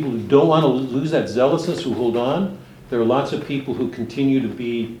lots of people who don't want to lose that zealousness, who hold on. There are lots of people who continue to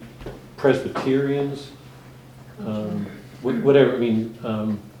be Presbyterians, whatever,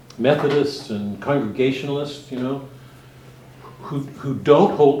 Methodists and Congregationalists, who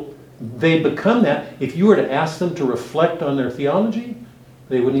don't hold, they become that. If you were to ask them to reflect on their theology,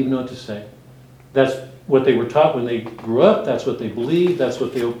 they wouldn't even know what to say. That's what they were taught when they grew up, that's what they believe, that's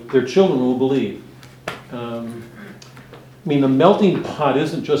what their children will believe. The melting pot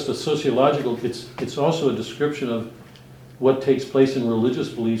isn't just a sociological, it's also a description of what takes place in religious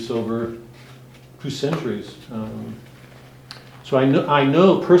beliefs over 2 centuries. So I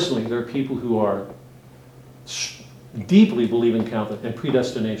know personally there are people who are deeply believe in Calvin and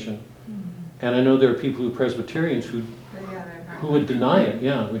predestination. And I know there are people who are Presbyterians who would deny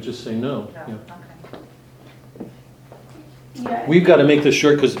it, would just say no. Yeah. Yeah. We've got to make this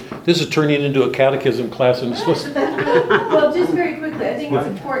short because this is turning into a catechism class and it's supposed to... Well, just very quickly, I think it's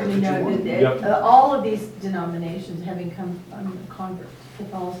important to note that Yep. all of these denominations having come from convert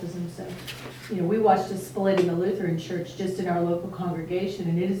Catholicism, so, we watched a split in the Lutheran Church just in our local congregation,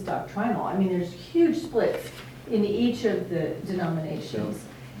 and it is doctrinal. There's huge splits in each of the denominations,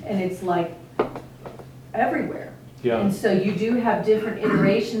 and it's like everywhere. Yeah. And so you do have different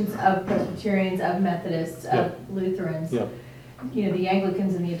iterations of Presbyterians, of Methodists, of Lutherans. Yeah. The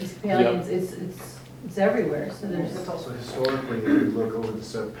Anglicans and the Episcopalians, it's everywhere. So there's. It's also historically, if you look over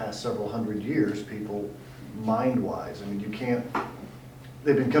the past several hundred years, people, mind-wise, you can't,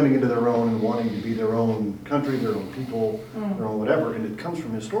 they've been coming into their own and wanting to be their own country, their own people, their own whatever, and it comes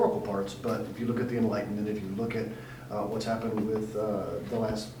from historical parts, but if you look at the Enlightenment, if you look at what's happened with the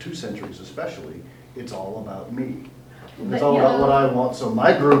last 2 centuries especially, it's all about me. It's all about what I want, so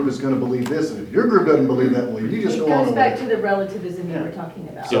my group is going to believe this, and if your group doesn't believe that, well, you just go on. It goes back to the relativism you were talking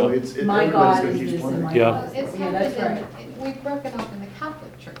about. So My everybody's God gonna is keep this and my Yeah. God is It's this. Yeah, that's happened right. we've broken up in the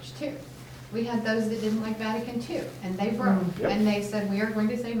Catholic Church too. We had those that didn't like Vatican II, and they broke. Yep. And they said, we are going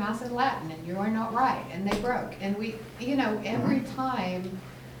to say Mass in Latin, and you are not right, and they broke. And we, every time,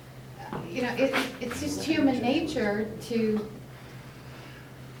 it's just human nature to,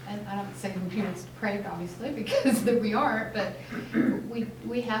 and I don't say humans depraved, obviously, because we aren't, but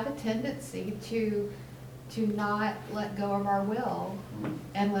we have a tendency to not let go of our will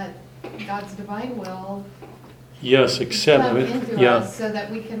and let God's divine will Yes, accept come it. into Yeah. us so that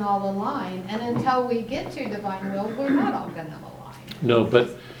we can all align. And until we get to divine will, we're not all going to align. No, but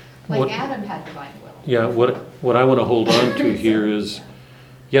Like what, Adam had divine will. yeah, what I want to hold on to here is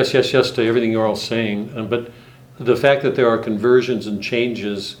yes to everything you're all saying, but the fact that there are conversions and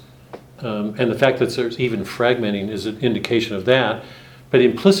changes, and the fact that there's even fragmenting is an indication of that. But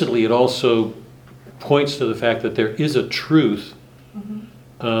implicitly, it also points to the fact that there is a truth,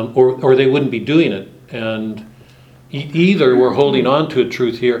 or they wouldn't be doing it. And either we're holding on to a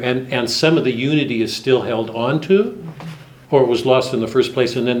truth here, and some of the unity is still held on to, or it was lost in the first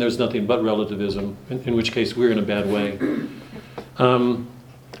place, and then there's nothing but relativism, in which case we're in a bad way.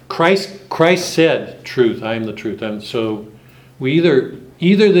 Christ said, truth, I am the truth. So we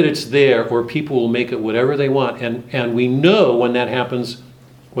either that it's there, or people will make it whatever they want, and we know when that happens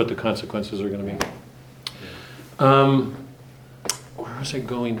what the consequences are going to be. Where was I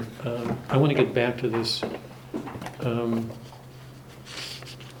going? I want to get back to this. One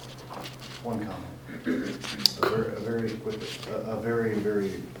comment. A very,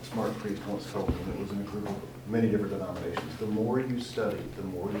 very smart priest once told me, and it was in a group of many different denominations, the more you study, the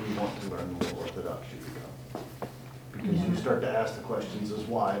more you want to learn, the more orthodox you become. Because you start to ask the questions as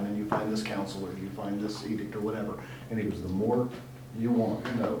why, and then you find this council, or you find this edict, or whatever. And he goes, the more you want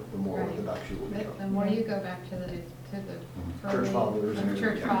to know, the more Right. orthodox you will The become. more you go back to the Church early- fathers and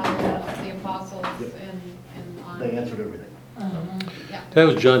Church everything. fathers, the apostles, Yep. and on. They answered everything. Yeah. That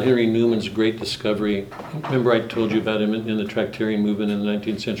was John Henry Newman's great discovery. Remember I told you about him in the Tractarian movement in the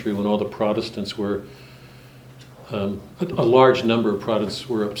 19th century when all the Protestants were, a large number of Protestants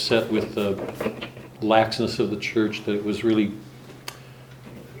were upset with the laxness of the church, that it was really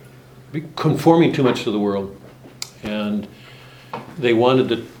conforming too much to the world. And they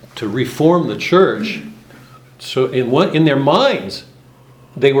wanted to reform the church. So in their minds,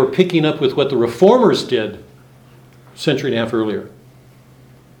 they were picking up with what the reformers did a century and a half earlier.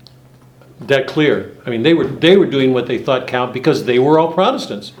 That clear. I mean, they were doing what they thought counted because they were all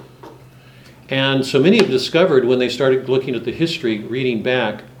Protestants. And so many have discovered when they started looking at the history, reading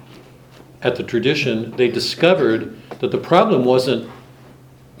back at the tradition, they discovered that the problem wasn't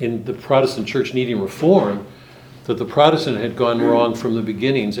in the Protestant church needing reform, that the Protestant had gone wrong from the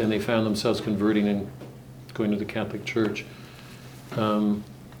beginnings, and they found themselves converting and going to the Catholic Church.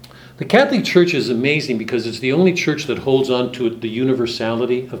 The Catholic Church is amazing because it's the only church that holds on to the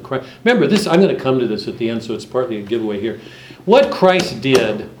universality of Christ. Remember, this, I'm going to come to this at the end, so it's partly a giveaway here. What Christ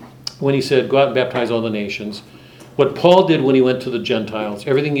did when he said, go out and baptize all the nations, what Paul did when he went to the Gentiles,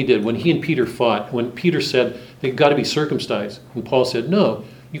 everything he did, when he and Peter fought, when Peter said they've got to be circumcised, and Paul said, no,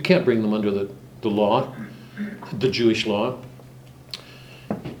 you can't bring them under the law, the Jewish law.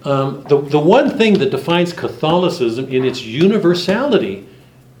 The one thing that defines Catholicism in its universality,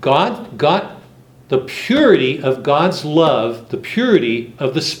 God got the purity of God's love, the purity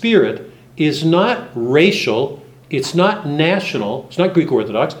of the Spirit, is not racial, it's not national, it's not Greek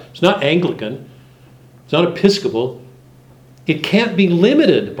Orthodox, it's not Anglican, it's not Episcopal. It can't be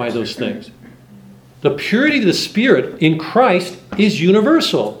limited by those things. The purity of the Spirit in Christ is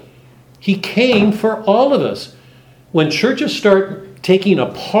universal. He came for all of us. When churches start taking a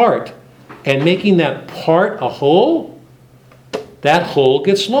part and making that part a whole, that whole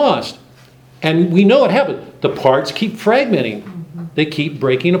gets lost. And we know what happens. The parts keep fragmenting. They keep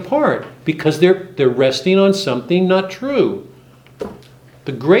breaking apart because they're resting on something not true.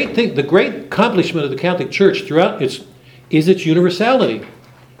 The great thing, the great accomplishment of the Catholic Church throughout is its universality.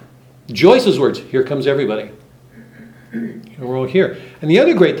 Joyce's words, here comes everybody. And we're all here. And the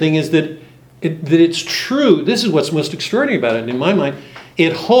other great thing is that it's true. This is what's most extraordinary about it in my mind.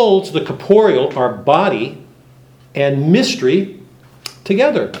 It holds the corporeal, our body, and mystery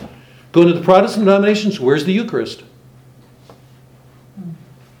together. Go to the Protestant denominations, where's the Eucharist?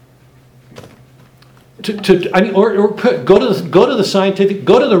 Go to the scientific,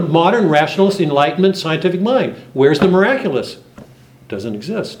 go to the modern rationalist Enlightenment scientific mind. Where's the miraculous? Doesn't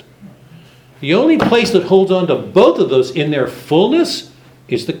exist. The only place that holds on to both of those in their fullness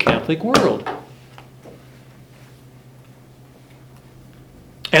is the Catholic world.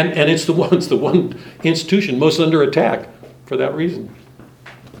 And it's the one institution most under attack for that reason.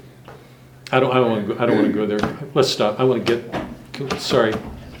 I don't want to go there. Let's stop. I want to get. Sorry.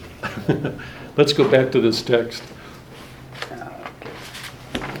 Let's go back to this text.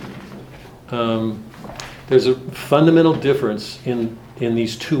 There's a fundamental difference in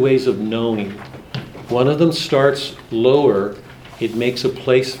these two ways of knowing. One of them starts lower. It makes a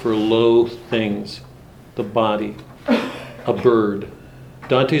place for low things. The body, a bird.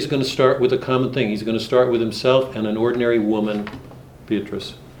 Dante's going to start with a common thing. He's going to start with himself and an ordinary woman,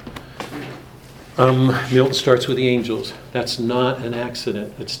 Beatrice. Milton starts with the angels. That's not an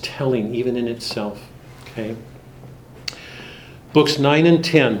accident. It's telling, even in itself. Okay. Books 9 and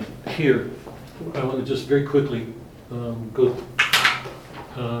 10. Here, I want to just very quickly go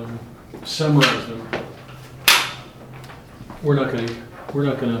summarize them. We're not going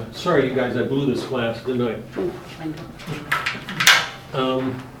to. Sorry, you guys. I blew this class, didn't I?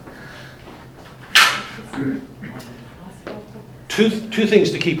 Two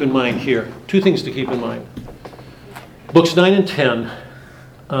things to keep in mind here. Two things to keep in mind. Books 9 and 10.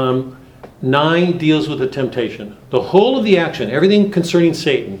 9 deals with the temptation. The whole of the action, everything concerning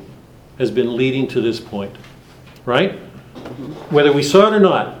Satan, has been leading to this point. Right? Whether we saw it or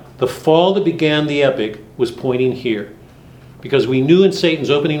not, the fall that began the epic was pointing here. Because we knew in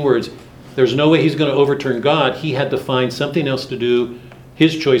Satan's opening words, there's no way he's going to overturn God. He had to find something else to do.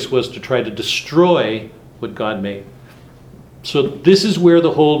 His choice was to try to destroy what God made. So this is where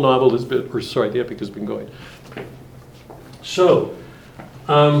the whole novel has been, the epic has been going. So,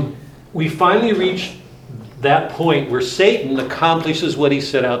 we finally reach that point where Satan accomplishes what he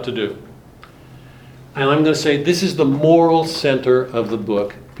set out to do. And I'm going to say this is the moral center of the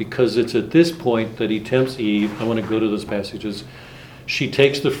book, because it's at this point that he tempts Eve. I want to go to those passages. She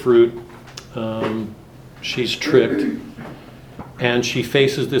takes the fruit, she's tricked, and she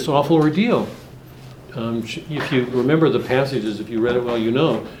faces this awful ordeal. If you remember the passages, if you read it well, you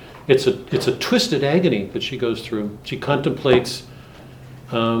know, it's a twisted agony that she goes through. She contemplates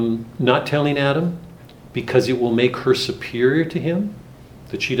not telling Adam because it will make her superior to him,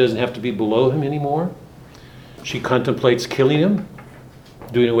 that she doesn't have to be below him anymore. She contemplates killing him,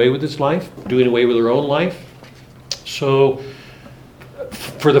 doing away with his life, doing away with her own life. So,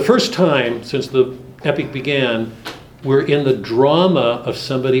 for the first time since the epic began, we're in the drama of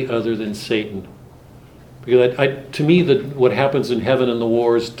somebody other than Satan. Because to me, what happens in heaven and the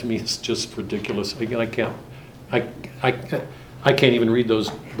wars, to me, is just ridiculous. Again, I can't even read those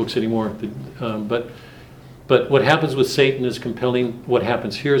books anymore. But what happens with Satan is compelling. What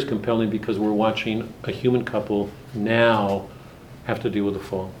happens here is compelling because we're watching a human couple now have to deal with the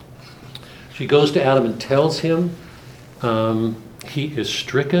fall. She goes to Adam and tells him he is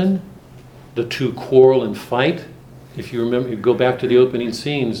stricken. The two quarrel and fight. If you remember, you go back to the opening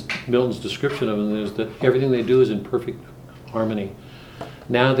scenes, Milton's description of them is that everything they do is in perfect harmony.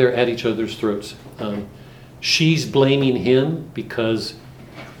 Now they're at each other's throats. She's blaming him because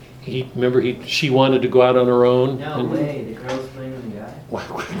she wanted to go out on her own. No way, the girl's blaming the guy.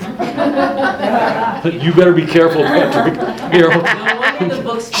 You better be careful, Patrick. Here. No wonder the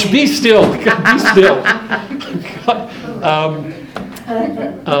book's Be still. Be still.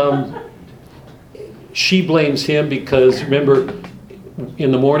 She blames him because, remember,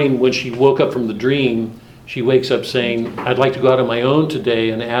 in the morning when she woke up from the dream, she wakes up saying, I'd like to go out on my own today,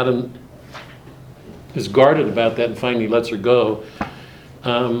 and Adam is guarded about that and finally lets her go.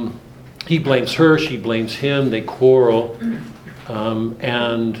 He blames her, she blames him, they quarrel,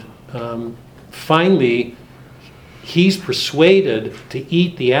 and finally he's persuaded to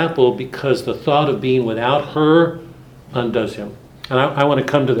eat the apple because the thought of being without her undoes him. And I want to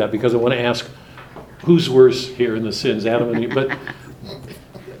come to that because I want to ask, who's worse here in the sins, Adam and Eve?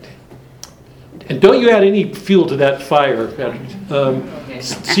 And don't you add any fuel to that fire.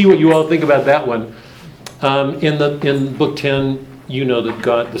 See what you all think about that one. In Book 10, you know that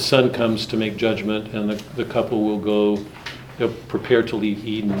God, the Son, comes to make judgment, and the couple will go, they'll prepare to leave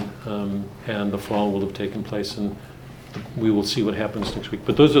Eden, and the fall will have taken place, and we will see what happens next week.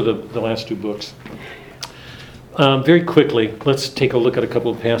 But those are the last two books. Very quickly, let's take a look at a couple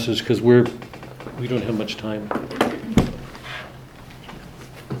of passages because we don't have much time.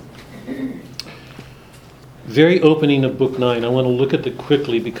 Very opening of Book 9. I want to look at it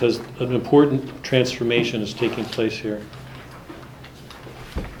quickly because an important transformation is taking place here.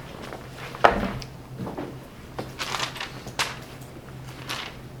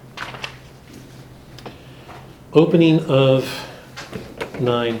 Opening of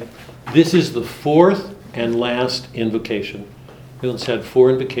 9. This is the fourth and last invocation. Milton's had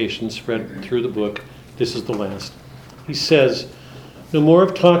 4 invocations spread through the book. This is the last. He says, no more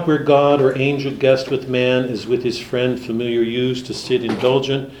of talk where God or angel guest with man is with his friend familiar used to sit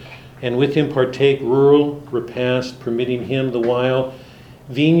indulgent, and with him partake rural repast, permitting him the while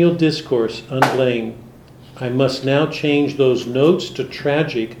venial discourse unblamed. I must now change those notes to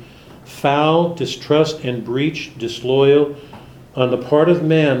tragic, foul, distrust and breach, disloyal, on the part of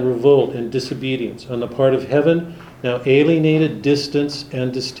man revolt and disobedience, on the part of heaven now alienated distance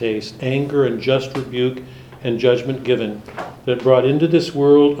and distaste, anger and just rebuke and judgment given, that brought into this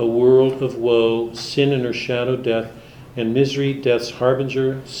world a world of woe, sin in her shadow death, and misery death's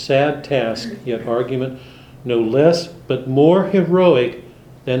harbinger, sad task, yet argument no less but more heroic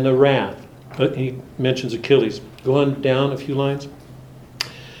than the wrath. He mentions Achilles. Go on down a few lines.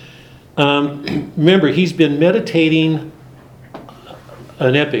 Remember, he's been meditating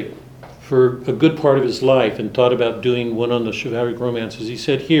an epic for a good part of his life and thought about doing one on the chivalric romances. He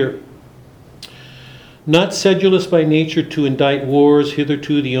said here, not sedulous by nature to indict wars,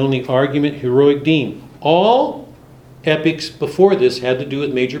 hitherto the only argument heroic deemed. All epics before this had to do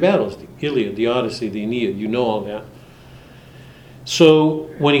with major battles. The Iliad, the Odyssey, the Aeneid, you know all that. So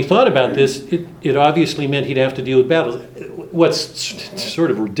when he thought about this, it obviously meant he'd have to deal with battles. What's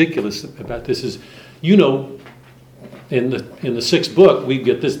sort of ridiculous about this is, you know, in the 6th book, we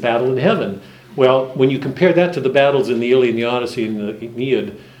get this battle in heaven. Well, when you compare that to the battles in the Iliad and the Odyssey and the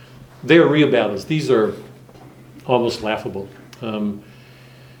Aeneid, they're real battles. These are almost laughable.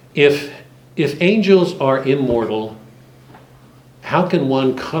 If angels are immortal, how can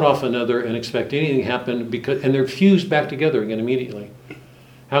one cut off another and expect anything to happen? And they're fused back together again immediately.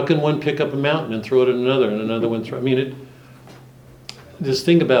 How can one pick up a mountain and throw it at another and another one throw? I mean, this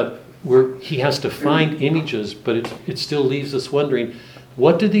thing about where he has to find images, but it still leaves us wondering,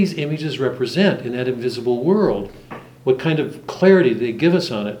 what do these images represent in that invisible world? What kind of clarity do they give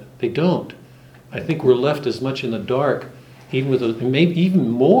us on it? They don't. I think we're left as much in the dark, even with those, maybe even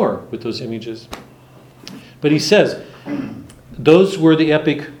more with those images. But he says, those were the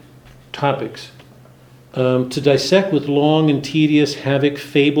epic topics. To dissect with long and tedious havoc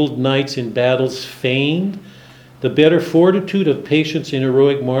fabled nights in battles feigned, the better fortitude of patience in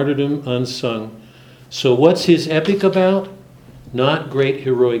heroic martyrdom unsung. So what's his epic about? Not great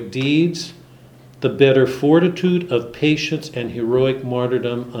heroic deeds, the better fortitude of patience and heroic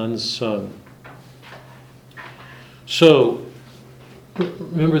martyrdom unsung. So,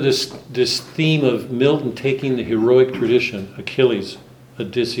 remember this theme of Milton taking the heroic tradition, Achilles,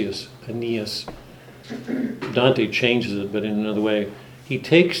 Odysseus, Aeneas. Dante changes it, but in another way. He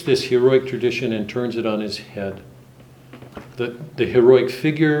takes this heroic tradition and turns it on his head. The heroic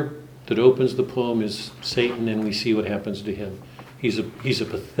figure that opens the poem is Satan, and we see what happens to him. He's a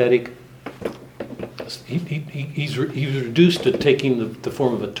pathetic. He's reduced to taking the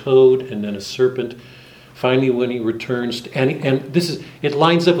form of a toad and then a serpent. Finally, when he returns, and this is, it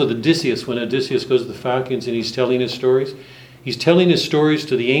lines up with Odysseus, when Odysseus goes to the falcons and he's telling his stories. He's telling his stories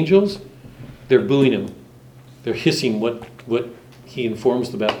to the angels. They're booing him. They're hissing what he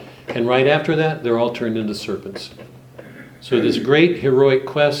informs them about. And right after that, they're all turned into serpents. So this great heroic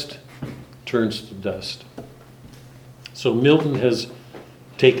quest turns to dust. So Milton has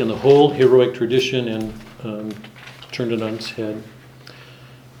taken the whole heroic tradition and turned it on its head.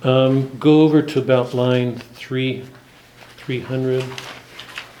 Go over to about line 300.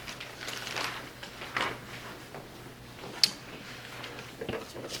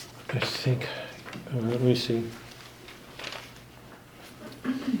 I think, let me see.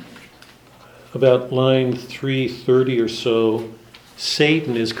 About line 330 or so,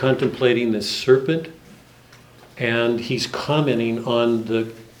 Satan is contemplating this serpent, and he's commenting on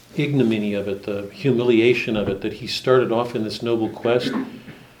the ignominy of it, the humiliation of it, that he started off in this noble quest,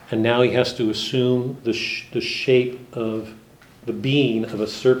 and now he has to assume the shape of the being of a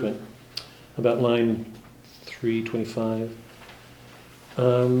serpent. About line 325.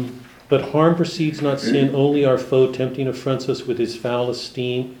 But harm precedes not sin, only our foe tempting affronts us with his foul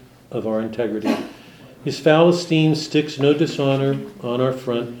esteem of our integrity. His foul esteem sticks no dishonor on our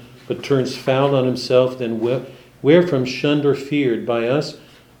front, but turns foul on himself, then wherefrom shunned or feared by us,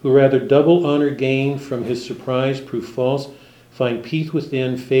 who rather double honor gain from his surprise prove false, find peace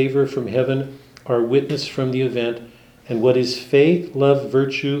within, favor from heaven, our witness from the event, and what is faith, love,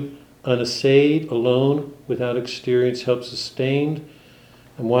 virtue, unassayed, alone, without experience, help sustained.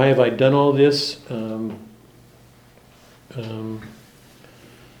 And why have I done all this?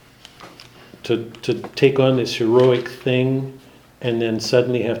 To take on this heroic thing and then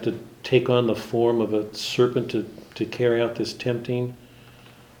suddenly have to take on the form of a serpent to carry out this tempting.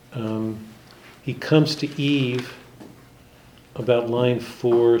 He comes to Eve about line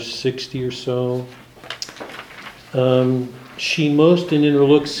 460 or so. She most in inner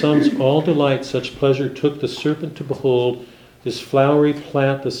look sums all delight, such pleasure took the serpent to behold, this flowery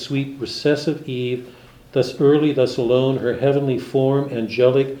plant, the sweet recessive Eve, thus early, thus alone, her heavenly form,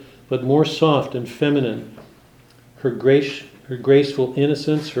 angelic, but more soft and feminine, her graceful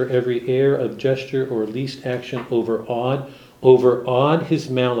innocence, her every air of gesture or least action overawed his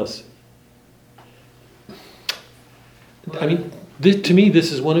malice. I mean, to me,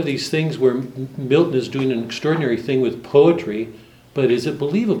 this is one of these things where Milton is doing an extraordinary thing with poetry, but is it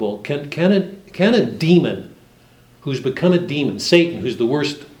believable? Can a demon who's become a demon, Satan, who's the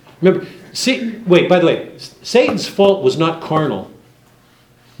worst... Remember, wait, by the way, Satan's fault was not carnal.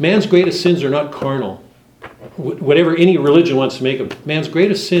 Man's greatest sins are not carnal. Whatever any religion wants to make them. Man's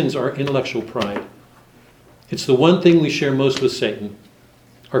greatest sins are intellectual pride. It's the one thing we share most with Satan.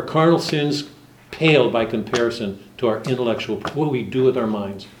 Our carnal sins pale by comparison to our intellectual, what we do with our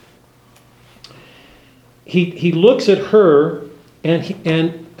minds. He looks at her,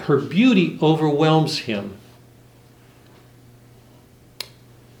 and her beauty overwhelms him.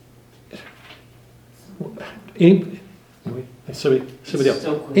 Somebody else.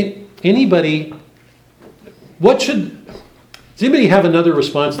 So Anybody? Does anybody have another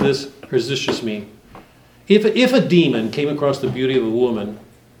response to this, or is this just me? If a demon came across the beauty of a woman,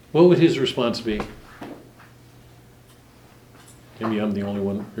 what would his response be? Maybe I'm the only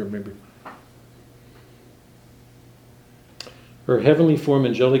one here, maybe. Her heavenly form,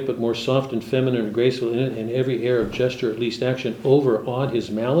 angelic, but more soft and feminine and graceful in it, and every air of gesture, at least action, overawed his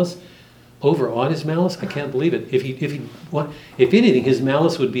malice. Overawed his malice? I can't believe it. If anything, his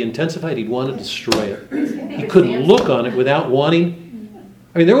malice would be intensified. He'd want to destroy it. He couldn't look on it without wanting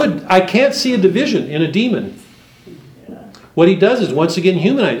I mean, I can't see a division in a demon. What he does is once again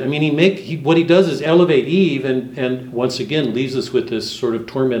humanize. I mean, what he does is elevate Eve, and once again leaves us with this sort of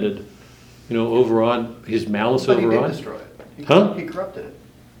tormented, overawed, his malice But he overawed. did destroy it. He corrupted it.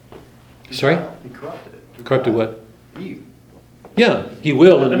 Sorry? He corrupted it. Corrupted what? Eve. Yeah, he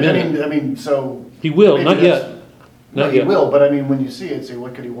will in a minute. I mean, so. He will, maybe not that's- yet. No, Not he yet. will, but I mean, when you see it, say,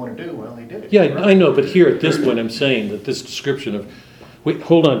 what could he want to do? Well, he did it. Yeah, I know, but here at this point, I'm saying that this description of, wait,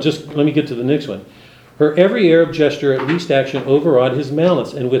 hold on, just let me get to the next one. Her every air of gesture, at least action, overawed his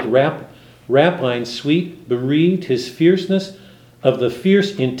malice, and with rapine sweet bereaved his fierceness of the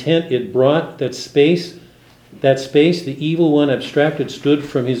fierce intent it brought. That space, the evil one abstracted stood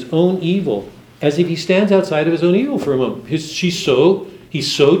from his own evil, as if he stands outside of his own evil for a moment. He's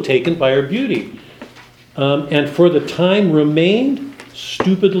so taken by her beauty. And for the time remained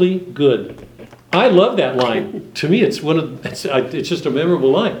stupidly good. I love that line. To me, it's just a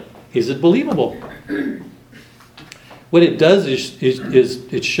memorable line. Is it believable? What it does is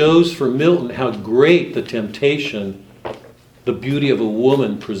it shows for Milton how great the temptation the beauty of a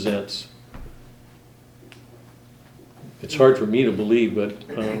woman presents. It's hard for me to believe, but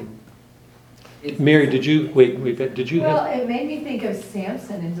Mary, did you Well, have? it made me think of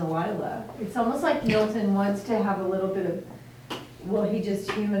Samson and Delilah. It's almost like Milton wants to have a little bit of, he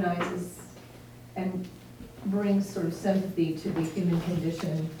just humanizes and brings sort of sympathy to the human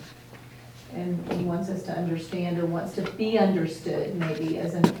condition. And he wants us to understand, or wants to be understood maybe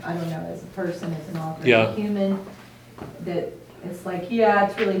as as a person, as an author, Yeah. as a human, that it's like,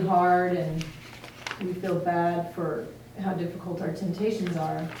 it's really hard and we feel bad for how difficult our temptations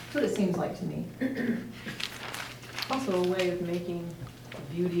are. That's what it seems like to me. Also a way of making the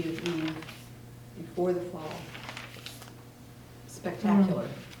beauty of Eve before the fall spectacular.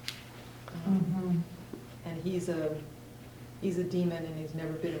 And he's a demon, and he's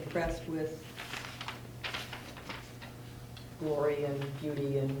never been impressed with glory and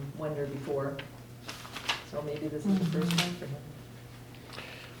beauty and wonder before. So maybe this is the first time for him.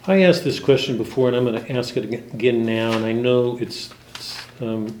 I asked this question before, and I'm going to ask it again now, and I know it's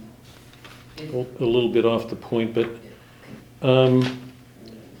a little bit off the point, but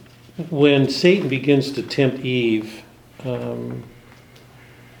when Satan begins to tempt Eve,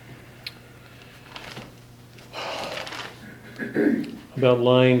 about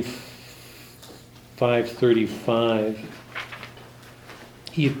line 535,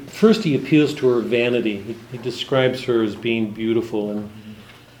 he appeals to her vanity. He describes her as being beautiful,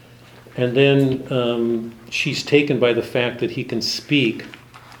 and then she's taken by the fact that he can speak,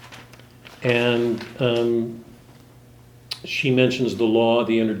 and she mentions the law,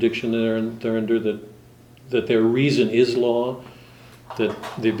 the interdiction they're under, that their reason is law, that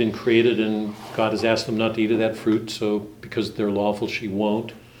they've been created and God has asked them not to eat of that fruit, so because they're lawful, she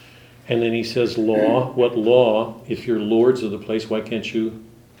won't. And then he says, law, what law? If you're lords of the place, why can't you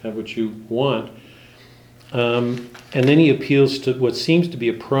have what you want? And then he appeals to what seems to be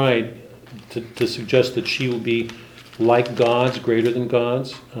a pride to suggest that she will be like gods, greater than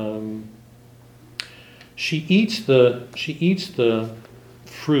gods. She eats the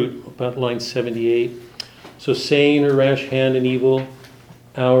fruit, about line 78. So saying her rash hand in evil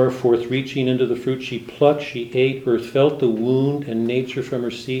hour, forth reaching into the fruit, she plucked, she ate, earth felt the wound, and nature from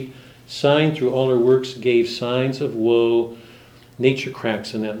her seat, signed through all her works, gave signs of woe. Nature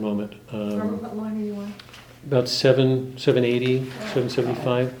cracks in that moment. What line are you on? About 780,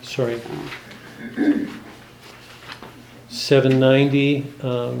 775, sorry. 790,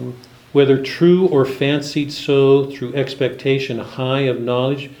 whether true or fancied so, through expectation high of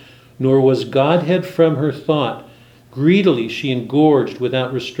knowledge, nor was Godhead from her thought. Greedily she engorged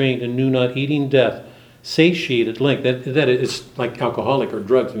without restraint, and knew not eating death, satiate at length. That is like alcoholic or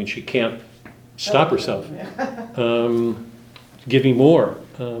drugs. I mean, she can't stop herself. Give me more.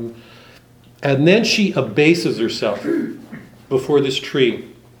 And then she abases herself before this tree.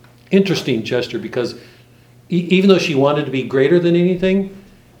 Interesting gesture, because even though she wanted to be greater than anything,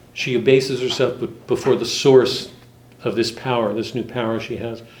 she abases herself before the source of this power, this new power she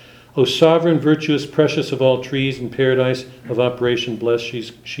has. O sovereign, virtuous, precious of all trees in paradise of operation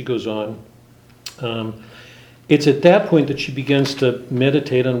blessed, she goes on. It's at that point that she begins to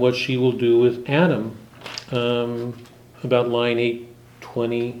meditate on what she will do with Adam, about line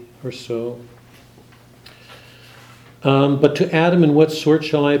 820 or so. But to Adam in what sort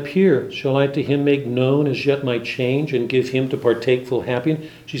shall I appear? Shall I to him make known as yet my change, and give him to partake full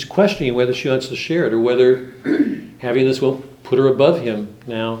happiness? She's questioning whether she wants to share it, or whether happiness will put her above him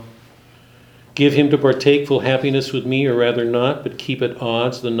now. Give him to partake full happiness with me, or rather not, but keep at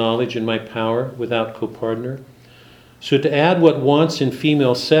odds the knowledge and my power without co-partner. So to add what wants in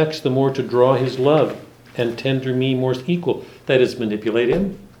female sex, the more to draw his love and tender me more equal. That is, manipulate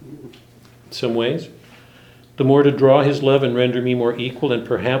him in some ways. The more to draw his love and render me more equal, and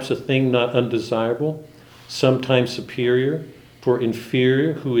perhaps a thing not undesirable, sometimes superior, for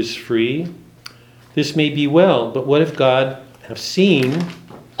inferior who is free. This may be well, but what if God have seen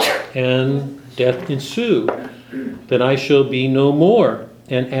and death ensue? Then I shall be no more,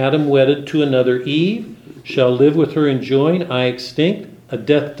 and Adam wedded to another Eve, shall live with her and join, I extinct, a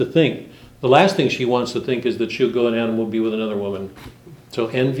death to think. The last thing she wants to think is that she'll go and Adam will be with another woman. So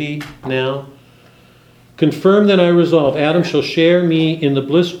envy now. Confirm then I resolve, Adam shall share me in the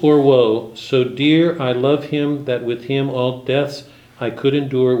bliss or woe. So dear I love him that with him all deaths I could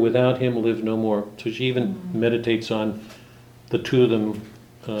endure, without him live no more. So she even meditates on the two of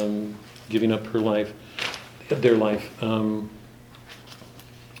them giving up her life, their life.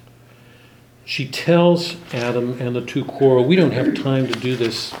 She tells Adam and the two quarrel. We don't have time to do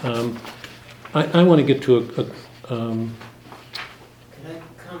this. I want to get to Could I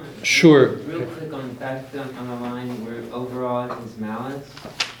comment? Sure. Real quick on the line where overawed is malice.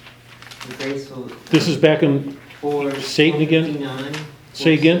 The graceful. This is back in Satan again? 459.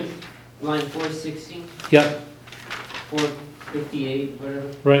 Say again? Line 460. Yeah, 458,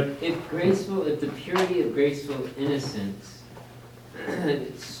 whatever. right. If the purity of graceful innocence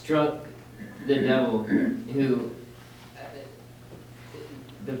struck the devil, who,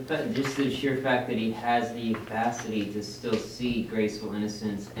 just the sheer fact that he has the capacity to still see graceful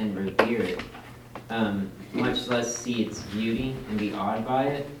innocence and revere it, much less see its beauty and be awed by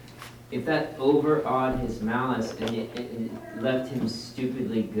it, if that overawed his malice and it left him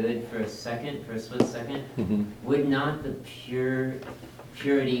stupidly good for a split second, Mm-hmm. would not the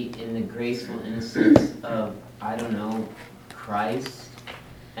purity in the graceful innocence of, I don't know, Christ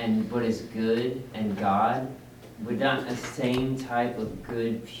and what is good and God, would not the same type of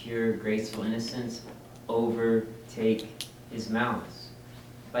good, pure, graceful innocence overtake his malice?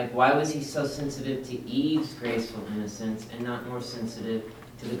 Like, why was he so sensitive to Eve's graceful innocence and not more sensitive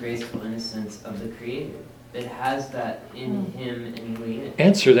to the graceful innocence of the Creator that has that in him and who he is?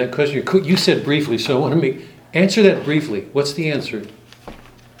 Answer that question. You said briefly, so I want to answer that briefly. What's the answer?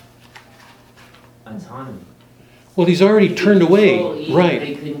 Autonomy. Well, he's already turned away. Control Eve, Right. But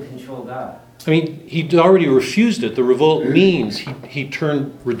he couldn't control God. I mean, he'd already refused it. The revolt means he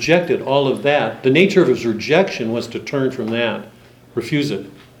rejected all of that. The nature of his rejection was to turn from that, refuse it.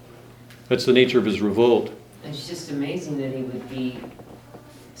 That's the nature of his revolt. It's just amazing that he would be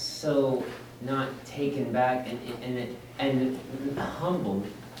so not taken back and humbled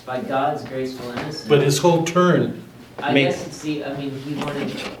by God's graceful innocence. But his whole turn I made... guess it's he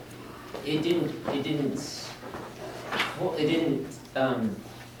wanted, it didn't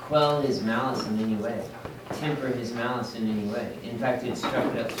quell his malice in any way, temper his malice in any way. In fact, it struck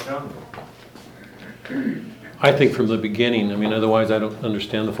it up stronger. I think from the beginning, I mean, otherwise I don't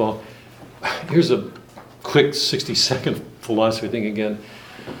understand the fall. Here's a quick 60-second philosophy thing again.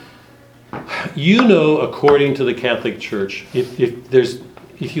 You know, according to the Catholic Church,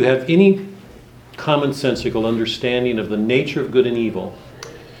 if you have any commonsensical understanding of the nature of good and evil,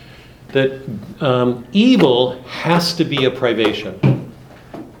 that evil has to be a privation.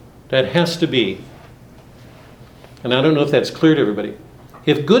 That has to be. And I don't know if that's clear to everybody.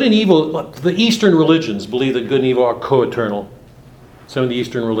 If good and evil, the Eastern religions believe that good and evil are co-eternal. Some of the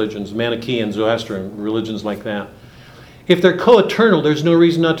Eastern religions, Manichaean, Zoroastrian, religions like that. If they're co-eternal, there's no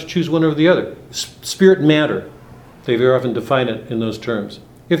reason not to choose one over the other. Spirit and matter, they very often define it in those terms.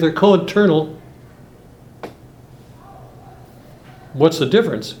 If they're co-eternal, what's the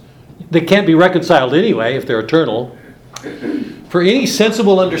difference? They can't be reconciled anyway if they're eternal. For any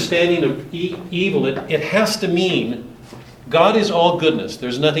sensible understanding of evil, it has to mean God is all goodness.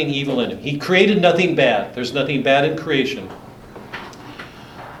 There's nothing evil in him. He created nothing bad. There's nothing bad in creation.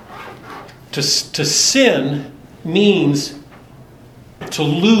 To sin means to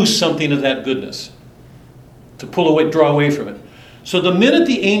lose something of that goodness, to pull away, draw away from it. So the minute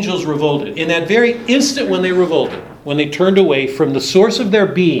the angels revolted, in that very instant when they revolted, when they turned away from the source of their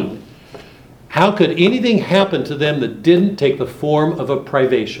being, how could anything happen to them that didn't take the form of a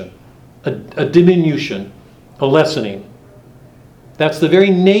privation, a diminution, a lessening? That's the very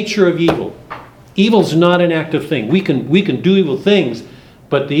nature of evil. Evil's not an active thing. We can do evil things,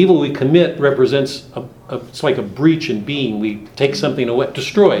 but the evil we commit represents it's like a breach in being. We take something away.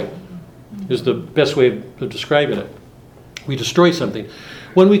 Destroy is the best way of describing it. We destroy something.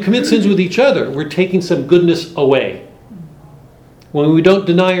 When we commit sins with each other, we're taking some goodness away. When we don't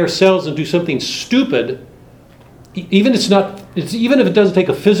deny ourselves and do something stupid, even if it doesn't take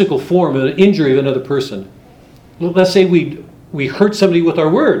a physical form of an injury of another person, let's say we hurt somebody with our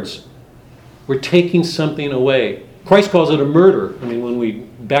words. We're taking something away. Christ calls it a murder. I mean, when we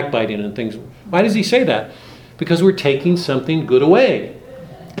backbiting and things. Why does he say that? Because we're taking something good away.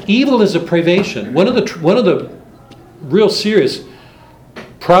 Evil is a privation. One of the real serious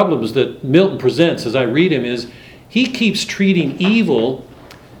problems that Milton presents as I read him is he keeps treating evil,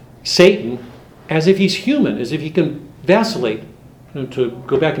 Satan, as if he's human, as if he can vacillate, to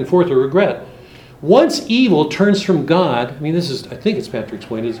go back and forth or regret. Once evil turns from God, I mean, this is, I think it's Patrick's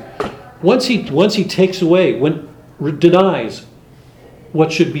point, is once he takes away, denies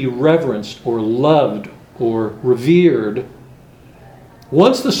what should be reverenced or loved or revered,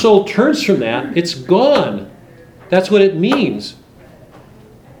 once the soul turns from that, it's gone. That's what it means.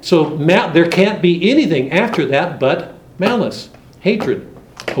 So there can't be anything after that but malice, hatred,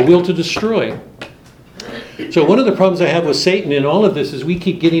 a will to destroy. So one of the problems I have with Satan in all of this is we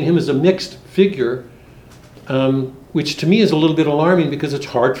keep getting him as a mixed figure, which to me is a little bit alarming because it's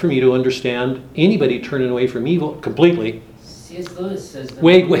hard for me to understand anybody turning away from evil completely. C.S. Lewis says...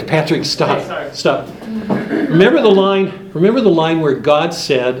 Wait, Patrick, stop. Stop. Remember the line where God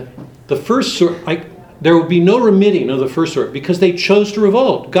said, the first sort, there will be no remitting of the first sort because they chose to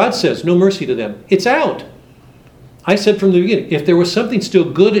revolt. God says, no mercy to them. It's out. I said from the beginning, if there was something still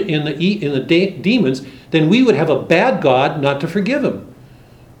good in the demons, then we would have a bad God not to forgive him.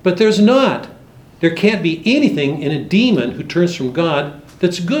 But there's not. There can't be anything in a demon who turns from God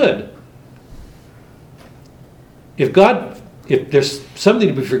that's good. If there's something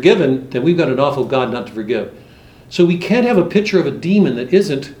to be forgiven, then we've got an awful God not to forgive. So we can't have a picture of a demon that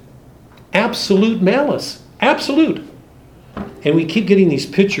isn't absolute malice. Absolute. And we keep getting these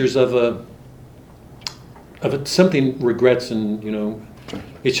pictures of something regrets and,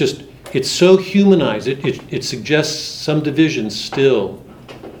 it's so humanized. It suggests some division still.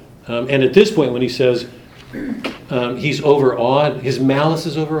 And at this point when he says he's overawed, his malice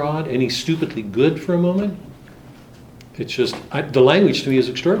is overawed, and he's stupidly good for a moment, it's just, the language to me is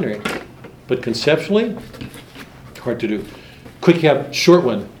extraordinary. But conceptually, hard to do. Quick, short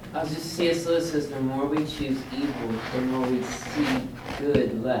one. I was just, C.S. Lewis says, the more we choose evil, the more we see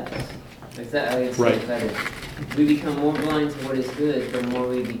good less. Like that, I guess Right. better. We become more blind to what is good, the more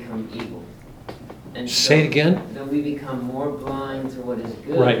we become evil. And Say it again. Then we become more blind to what is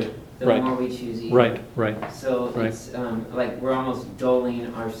good, Right. the Right. more we choose evil. Right. So Right. it's like we're almost dulling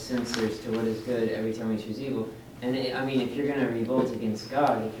our sensors to what is good every time we choose evil. And if you're going to revolt against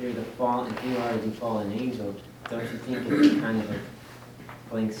God, if you are the fallen angel, don't you think it's kind of a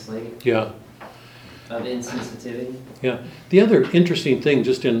blank slate Yeah. of insensitivity? Yeah. The other interesting thing,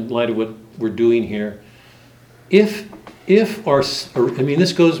 just in light of what we're doing here, this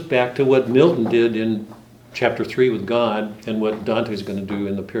goes back to what Milton did in chapter 3 with God and what Dante's going to do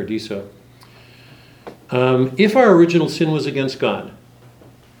in the Paradiso. If our original sin was against God,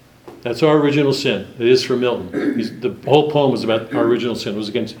 that's our original sin. It is for Milton. The whole poem was about our original sin. It was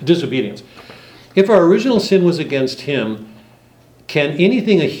against disobedience. If our original sin was against him, can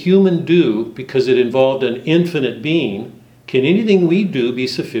anything a human do, because it involved an infinite being, can anything we do be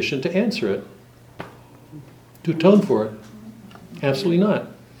sufficient to answer it? To atone for it? Absolutely not.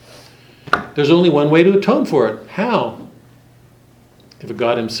 There's only one way to atone for it. How? If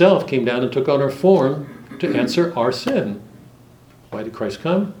God himself came down and took on our form to answer our sin. Why did Christ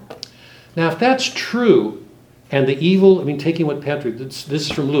come? Now, if that's true, and the evil, taking what Patrick, this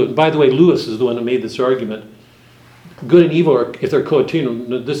is from Lewis. By the way, Lewis is the one who made this argument. Good and evil, if they're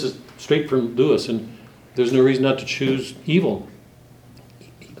coetanal, this is straight from Lewis, and there's no reason not to choose evil.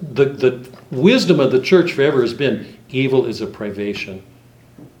 The wisdom of the church forever has been, evil is a privation.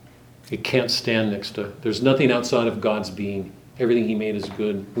 It can't stand next to, there's nothing outside of God's being. Everything he made is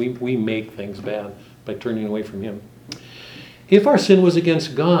good. We make things bad by turning away from him. If our sin was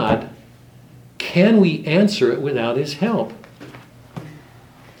against God, can we answer it without his help?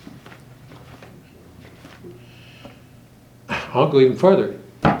 I'll go even farther.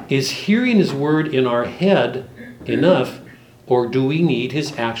 Is hearing his word in our head enough, or do we need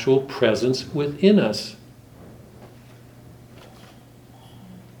his actual presence within us?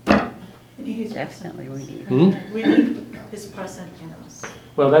 Definitely we need. We need his presence in us.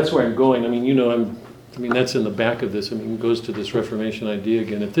 Well, that's where I'm going. That's in the back of this. It goes to this Reformation idea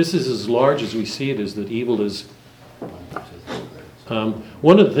again. If this is as large as we see it, is that evil is...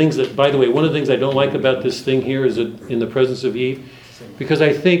 one of the things I don't like about this thing here is that in the presence of Eve, because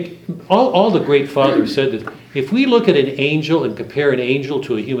I think all the great fathers said that if we look at an angel and compare an angel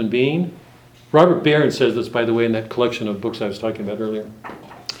to a human being, Robert Barron says this, by the way, in that collection of books I was talking about earlier.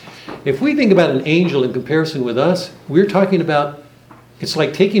 If we think about an angel in comparison with us, we're talking about, it's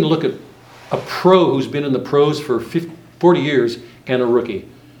like taking a look at a pro who's been in the pros for 40 years and a rookie.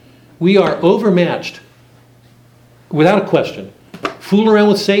 We are overmatched, without a question. Fool around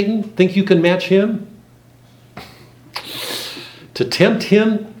with Satan, think you can match him? To tempt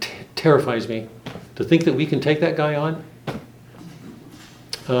him terrifies me. To think that we can take that guy on?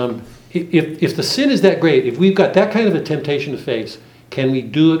 If the sin is that great, if we've got that kind of a temptation to face, can we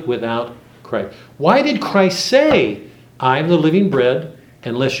do it without Christ? Why did Christ say, I am the living bread,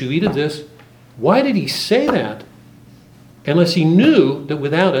 unless you eat of this? Why did he say that? Unless he knew that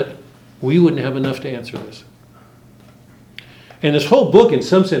without it, we wouldn't have enough to answer this. And this whole book, in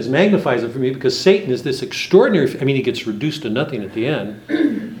some sense, magnifies it for me because Satan is this extraordinary, he gets reduced to nothing at the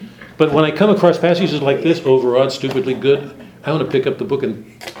end. But when I come across passages like this, overawed, stupidly good, I want to pick up the book and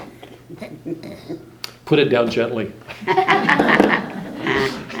put it down gently.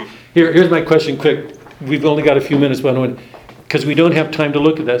 Here's my question quick. We've only got a few minutes, but because we don't have time to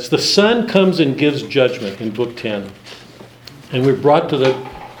look at that. So the Son comes and gives judgment in Book 10. And we're brought to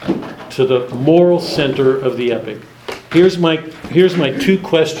the moral center of the epic. Here's my two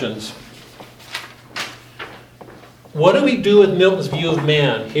questions. What do we do with Milton's view of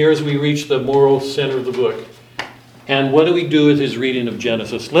man here as we reach the moral center of the book? And what do we do with his reading of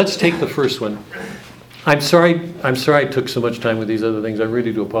Genesis? Let's take the first one. I'm sorry I took so much time with these other things. I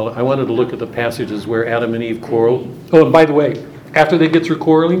really do apologize. I wanted to look at the passages where Adam and Eve quarreled. Oh, and by the way, after they get through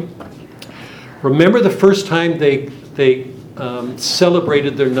quarreling, remember the first time they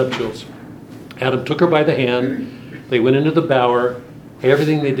celebrated their nuptials. Adam took her by the hand. They went into the bower.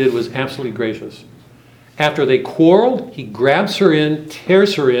 Everything they did was absolutely gracious. After they quarreled, he grabs her in,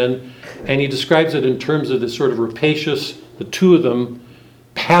 tears her in, and he describes it in terms of this sort of rapacious, the two of them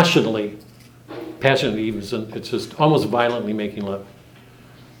passionately, even it's just almost violently making love.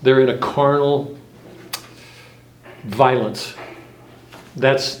 They're in a carnal violence.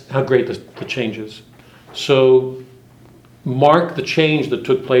 That's how great the change is. So mark the change that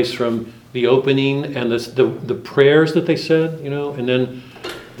took place from the opening and the prayers that they said, and then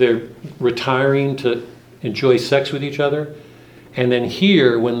they're retiring to enjoy sex with each other, and then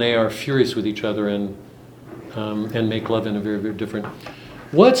here when they are furious with each other and make love in a very, very different.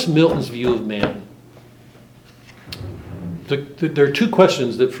 What's Milton's view of man? There are two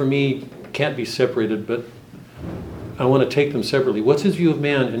questions that for me can't be separated, but I want to take them separately. What's his view of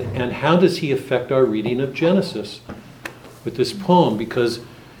man, and how does he affect our reading of Genesis with this poem? Because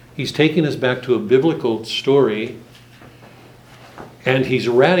he's taking us back to a biblical story, and he's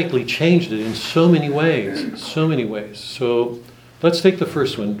radically changed it in so many ways. So let's take the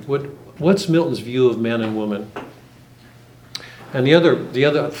first one. What's Milton's view of man and woman? And the other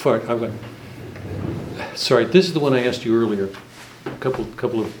part, this is the one I asked you earlier, a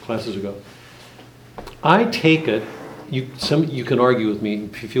couple of classes ago. I take it, you can argue with me,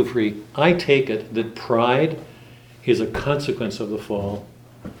 feel free. I take it that pride is a consequence of the fall,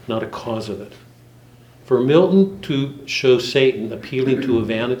 not a cause of it. For Milton to show Satan appealing to a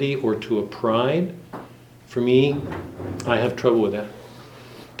vanity or to a pride, for me, I have trouble with that.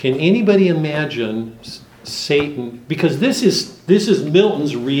 Can anybody imagine Satan? Because this is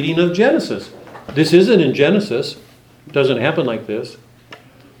Milton's reading of Genesis. This isn't in Genesis. It doesn't happen like this.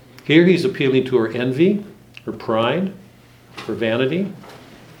 Here he's appealing to her envy, her pride, her vanity.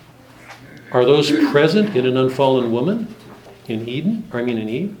 Are those present in an unfallen woman? In Eve?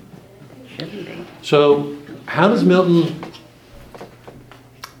 Shouldn't be. So how does Milton,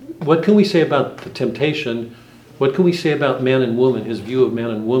 what can we say about the temptation? What can we say about man and woman, his view of man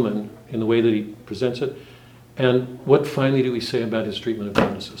and woman in the way that he presents it? And what finally do we say about his treatment of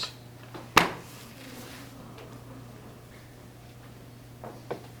Genesis?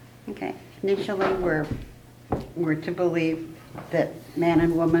 Okay, initially we're to believe that man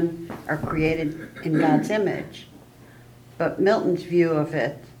and woman are created in God's image. But Milton's view of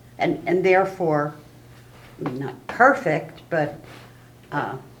it, and therefore not perfect, but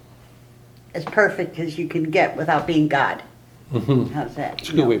as perfect as you can get without being God. Mm-hmm. How's that? That's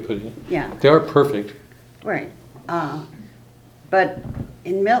a good way of putting it. Yeah. They are perfect. Right. But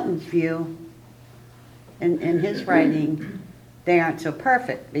in Milton's view, in his writing, they aren't so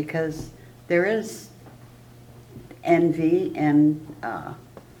perfect because there is envy and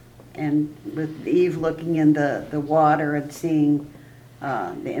with Eve looking in the water and seeing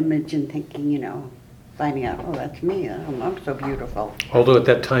the image and thinking, finding out, oh, that's me. I'm so beautiful. Although at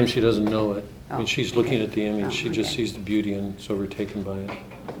that time she doesn't know it. Oh, She's looking at the image. Oh, She just okay. sees the beauty and is overtaken by it.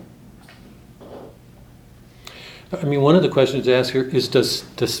 One of the questions to ask here is, does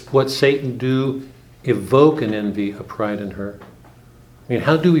what Satan do evoke an envy, a pride in her?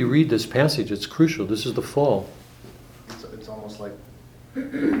 How do we read this passage? It's crucial. This is the fall. It's almost like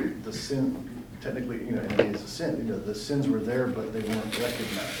the sin, technically, you know, and it is a sin, you know, the sins were there, but they weren't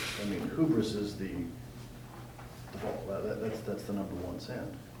recognized. I mean, hubris is the fault. That's the number one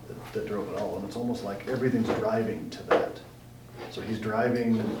sin that drove it all. And it's almost like everything's driving to that. So he's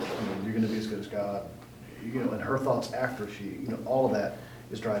driving, you know, you're gonna be as good as God, you know, and her thoughts after she, you know, all of that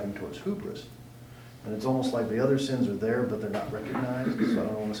is driving towards hubris. And it's almost like the other sins are there, but they're not recognized. So I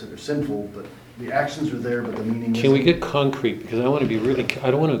don't want to say they're sinful, but the actions are there, but the meaning isn't. Can we get concrete? Because I want to be really, I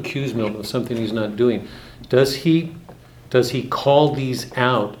don't want to accuse Milton of something he's not doing. Does he call these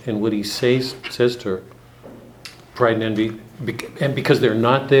out in what he says to her? Pride and envy, and because they're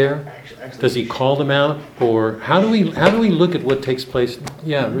not there, does he call them out? Or how do we look at what takes place?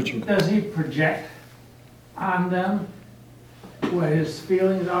 Yeah, Richard. Does he project on them what his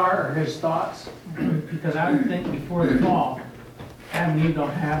feelings are or his thoughts? Because I would think before the fall, Adam and Eve don't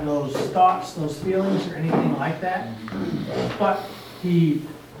have those thoughts, those feelings, or anything like that. But he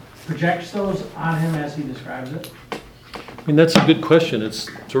projects those on him as he describes it. I mean, that's a good question. It's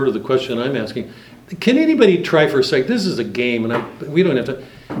sort of the question I'm asking. Can anybody try for a sec? This is a game, and we don't have to.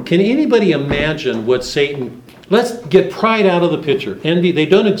 Can anybody imagine what Satan? Let's get pride out of the picture. Envy, they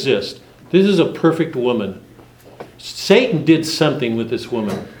don't exist. This is a perfect woman. Satan did something with this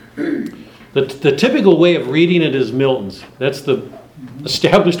woman. The typical way of reading it is Milton's. That's the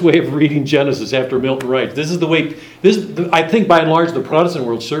established way of reading Genesis after Milton writes. This is the way. I think by and large the Protestant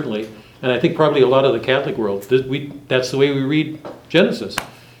world certainly, and I think probably a lot of the Catholic world. That's the way we read Genesis.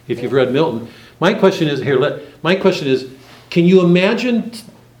 If you've read Milton. My question is, can you imagine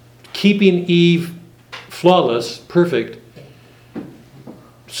keeping Eve flawless, perfect,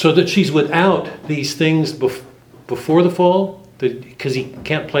 so that she's without these things before the fall? Because he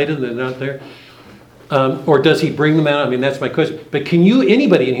can't play them, they're not there? Or does he bring them out? I mean, that's my question. But can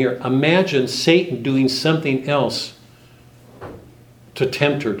anybody in here, imagine Satan doing something else to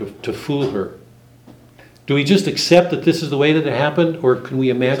tempt her, to fool her? Do we just accept that this is the way that it happened, or can we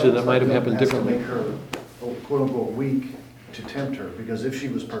imagine that might have happened differently? Make her, quote unquote, weak to tempt her, because if she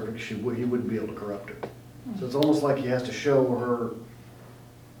was perfect, he wouldn't be able to corrupt her. So it's almost like he has to show her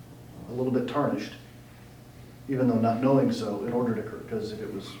a little bit tarnished, even though not knowing so, in order to, because if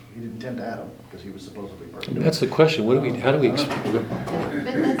it was, he didn't tempt Adam, because he was supposedly perfect. That's the question. How do we explain?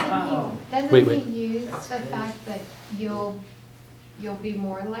 But doesn't he use the fact that you'll be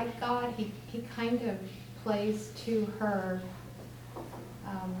more like God? He kind of plays to her.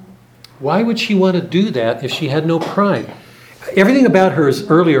 Why would she want to do that if she had no pride? Everything about her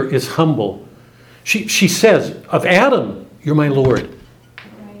is humble. She says, of Adam, you're my Lord.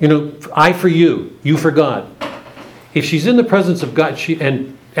 You know, I for you, you for God. If she's in the presence of God,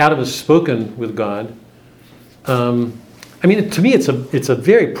 and Adam has spoken with God, I mean, to me, it's a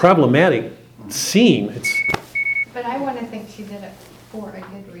very problematic scene. But I want to think she did it for a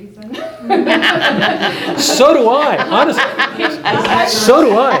good reason. So do I, honestly. So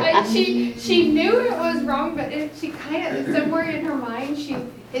do I. And she knew it was wrong, but she kind of, somewhere in her mind,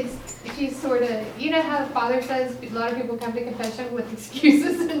 she's sort of, you know how the Father says a lot of people come to confession with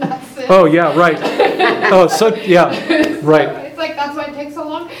excuses and not sin? Oh, yeah, right. Oh, so, yeah, right. So it's like, that's why it takes so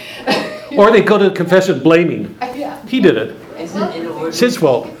long. Or they go to confession blaming. Yeah. He did it. It's his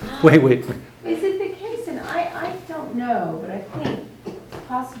fault. Wait. Is it the case, and I don't know, but I think it's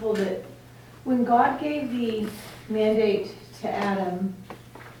possible that when God gave the mandate to Adam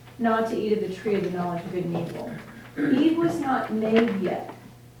not to eat of the tree of the knowledge of good and evil, Eve was not made yet.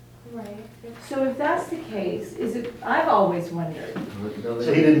 Right. So if that's the case, I've always wondered,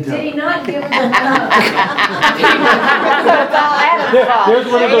 So he didn't tell did he her. not give her the There's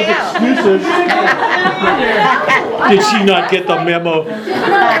one of those excuses. Did she not get the memo? And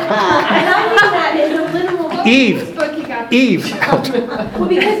I mean that in the literal Eve. Well,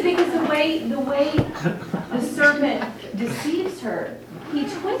 because the way the serpent deceives her, he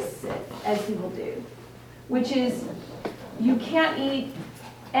twists it as he will do, which is you can't eat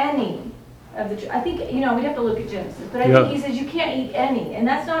any of the. I think we'd have to look at Genesis, but I think he says you can't eat any, and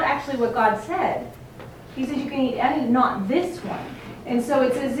that's not actually what God said. He says you can eat any, not this one, and so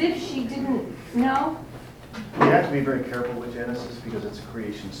it's as if she didn't know. You have to be very careful with Genesis because it's a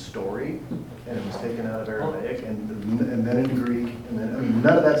creation story, and it was taken out of Aramaic and then into Greek, and then, I mean,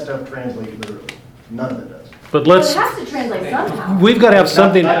 none of that stuff translates literally. None of it does. But But it has to translate somehow. we've got to have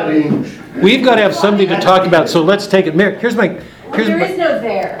something. Not in English. We've got to have something to talk about. So let's take it. Mary, here's my. There is no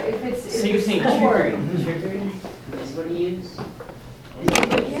there. If it's So you're saying forward. triggering is what he used?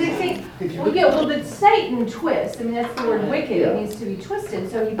 Well, but Satan twists. I mean, that's the word wicked. It needs to be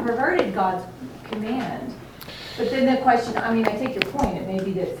twisted. So he perverted God's command. But then the question, I mean, I take your point, it may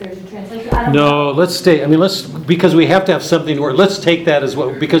be that there's a translation, I don't No, know. let's stay, I mean, because we have to have something where, let's take that as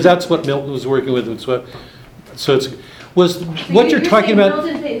well, because that's what Milton was working with, so it's, what you're talking about.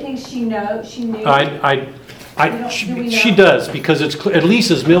 Milton thinks she knew? Do we She know? does, because it's, at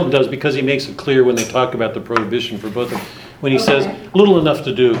least as Milton does, because he makes it clear when they talk about the prohibition for both of them, when he says, Okay. little enough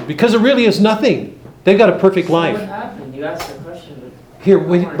to do, because it really is nothing. They've got a perfect So what life. happened? You asked the question, but. Here,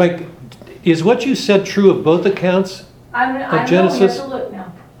 wait, Mike, is what you said true of both accounts? I don't know, we have Genesis? to look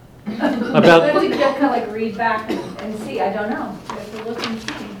now. About- We have to kind of like read back and see, I don't know, we have to look and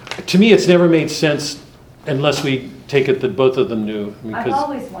see. To me, it's never made sense unless we take it that both of them knew. I've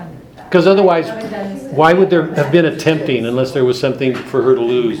always wondered that. Because otherwise, I haven't done this- why would there have been attempting unless there was something for her to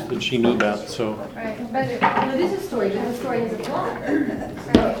lose that she knew about, so. Right, but it, Well, it is a story, but the story has a plot.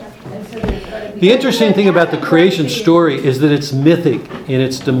 And so there's gotta be- The interesting thing about the creation story is that it's mythic in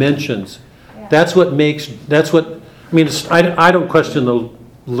its dimensions. That's what, I mean, I don't question the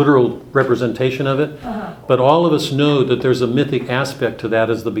literal representation of it, but all of us know that there's a mythic aspect to that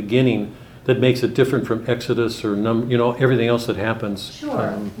as the beginning that makes it different from Exodus or everything else that happens.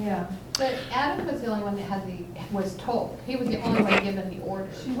 Sure, yeah. but Adam was the only one that was told. He was the only one given the order.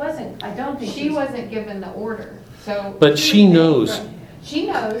 She wasn't, I don't think She wasn't given the order, so. But she knows. She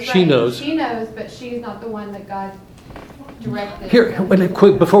knows, She right. knows. She knows, but she's not the one that God directed. Here, wait,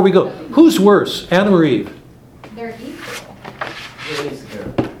 quick, before we go, who's worse, Adam or Eve? They're equal. It is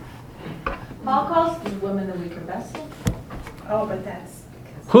good. Paul calls the woman the weaker vessel. Oh, but that's.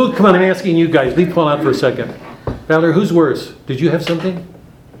 Who, come on, I'm asking you guys, leave Paul out for a second. Valerie, who's worse? Did you have something?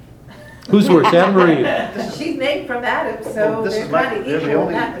 Who's worse, Adam or Eve? She's made from Adam, Well, so this they're is my- kind of they're the equal in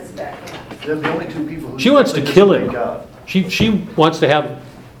only- that respect. They're the only two people who. She wants to kill him. disobey God. She wants to have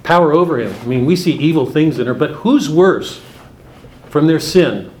power over him. I mean, we see evil things in her, but who's worse from their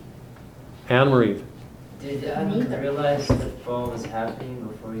sin? Adam or Eve? Did Adam realize that fall was happening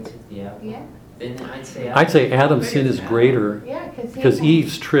before he took the apple? Yeah, Then I'd say Adam's sin is greater yeah, because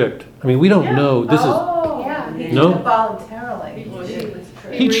Eve's tricked. I mean, we don't know. This is, Oh. Yeah. He No. did it voluntarily.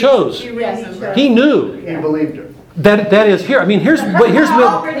 he chose. Yes, he He knew. He believed her. That is here. I mean, here's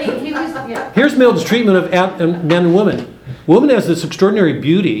Already, he was, yeah. Here's Milton's treatment of man and woman. Woman has this extraordinary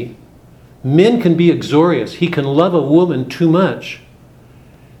beauty. Men can be uxorious. He can love a woman too much.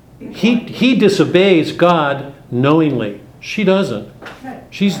 He disobeys God knowingly. She doesn't.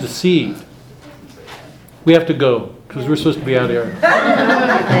 She's deceived. We have to go because we're supposed to be out here.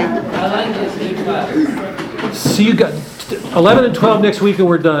 I like this new class. See you guys 11 and 12 next week and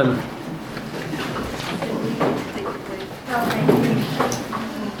we're done.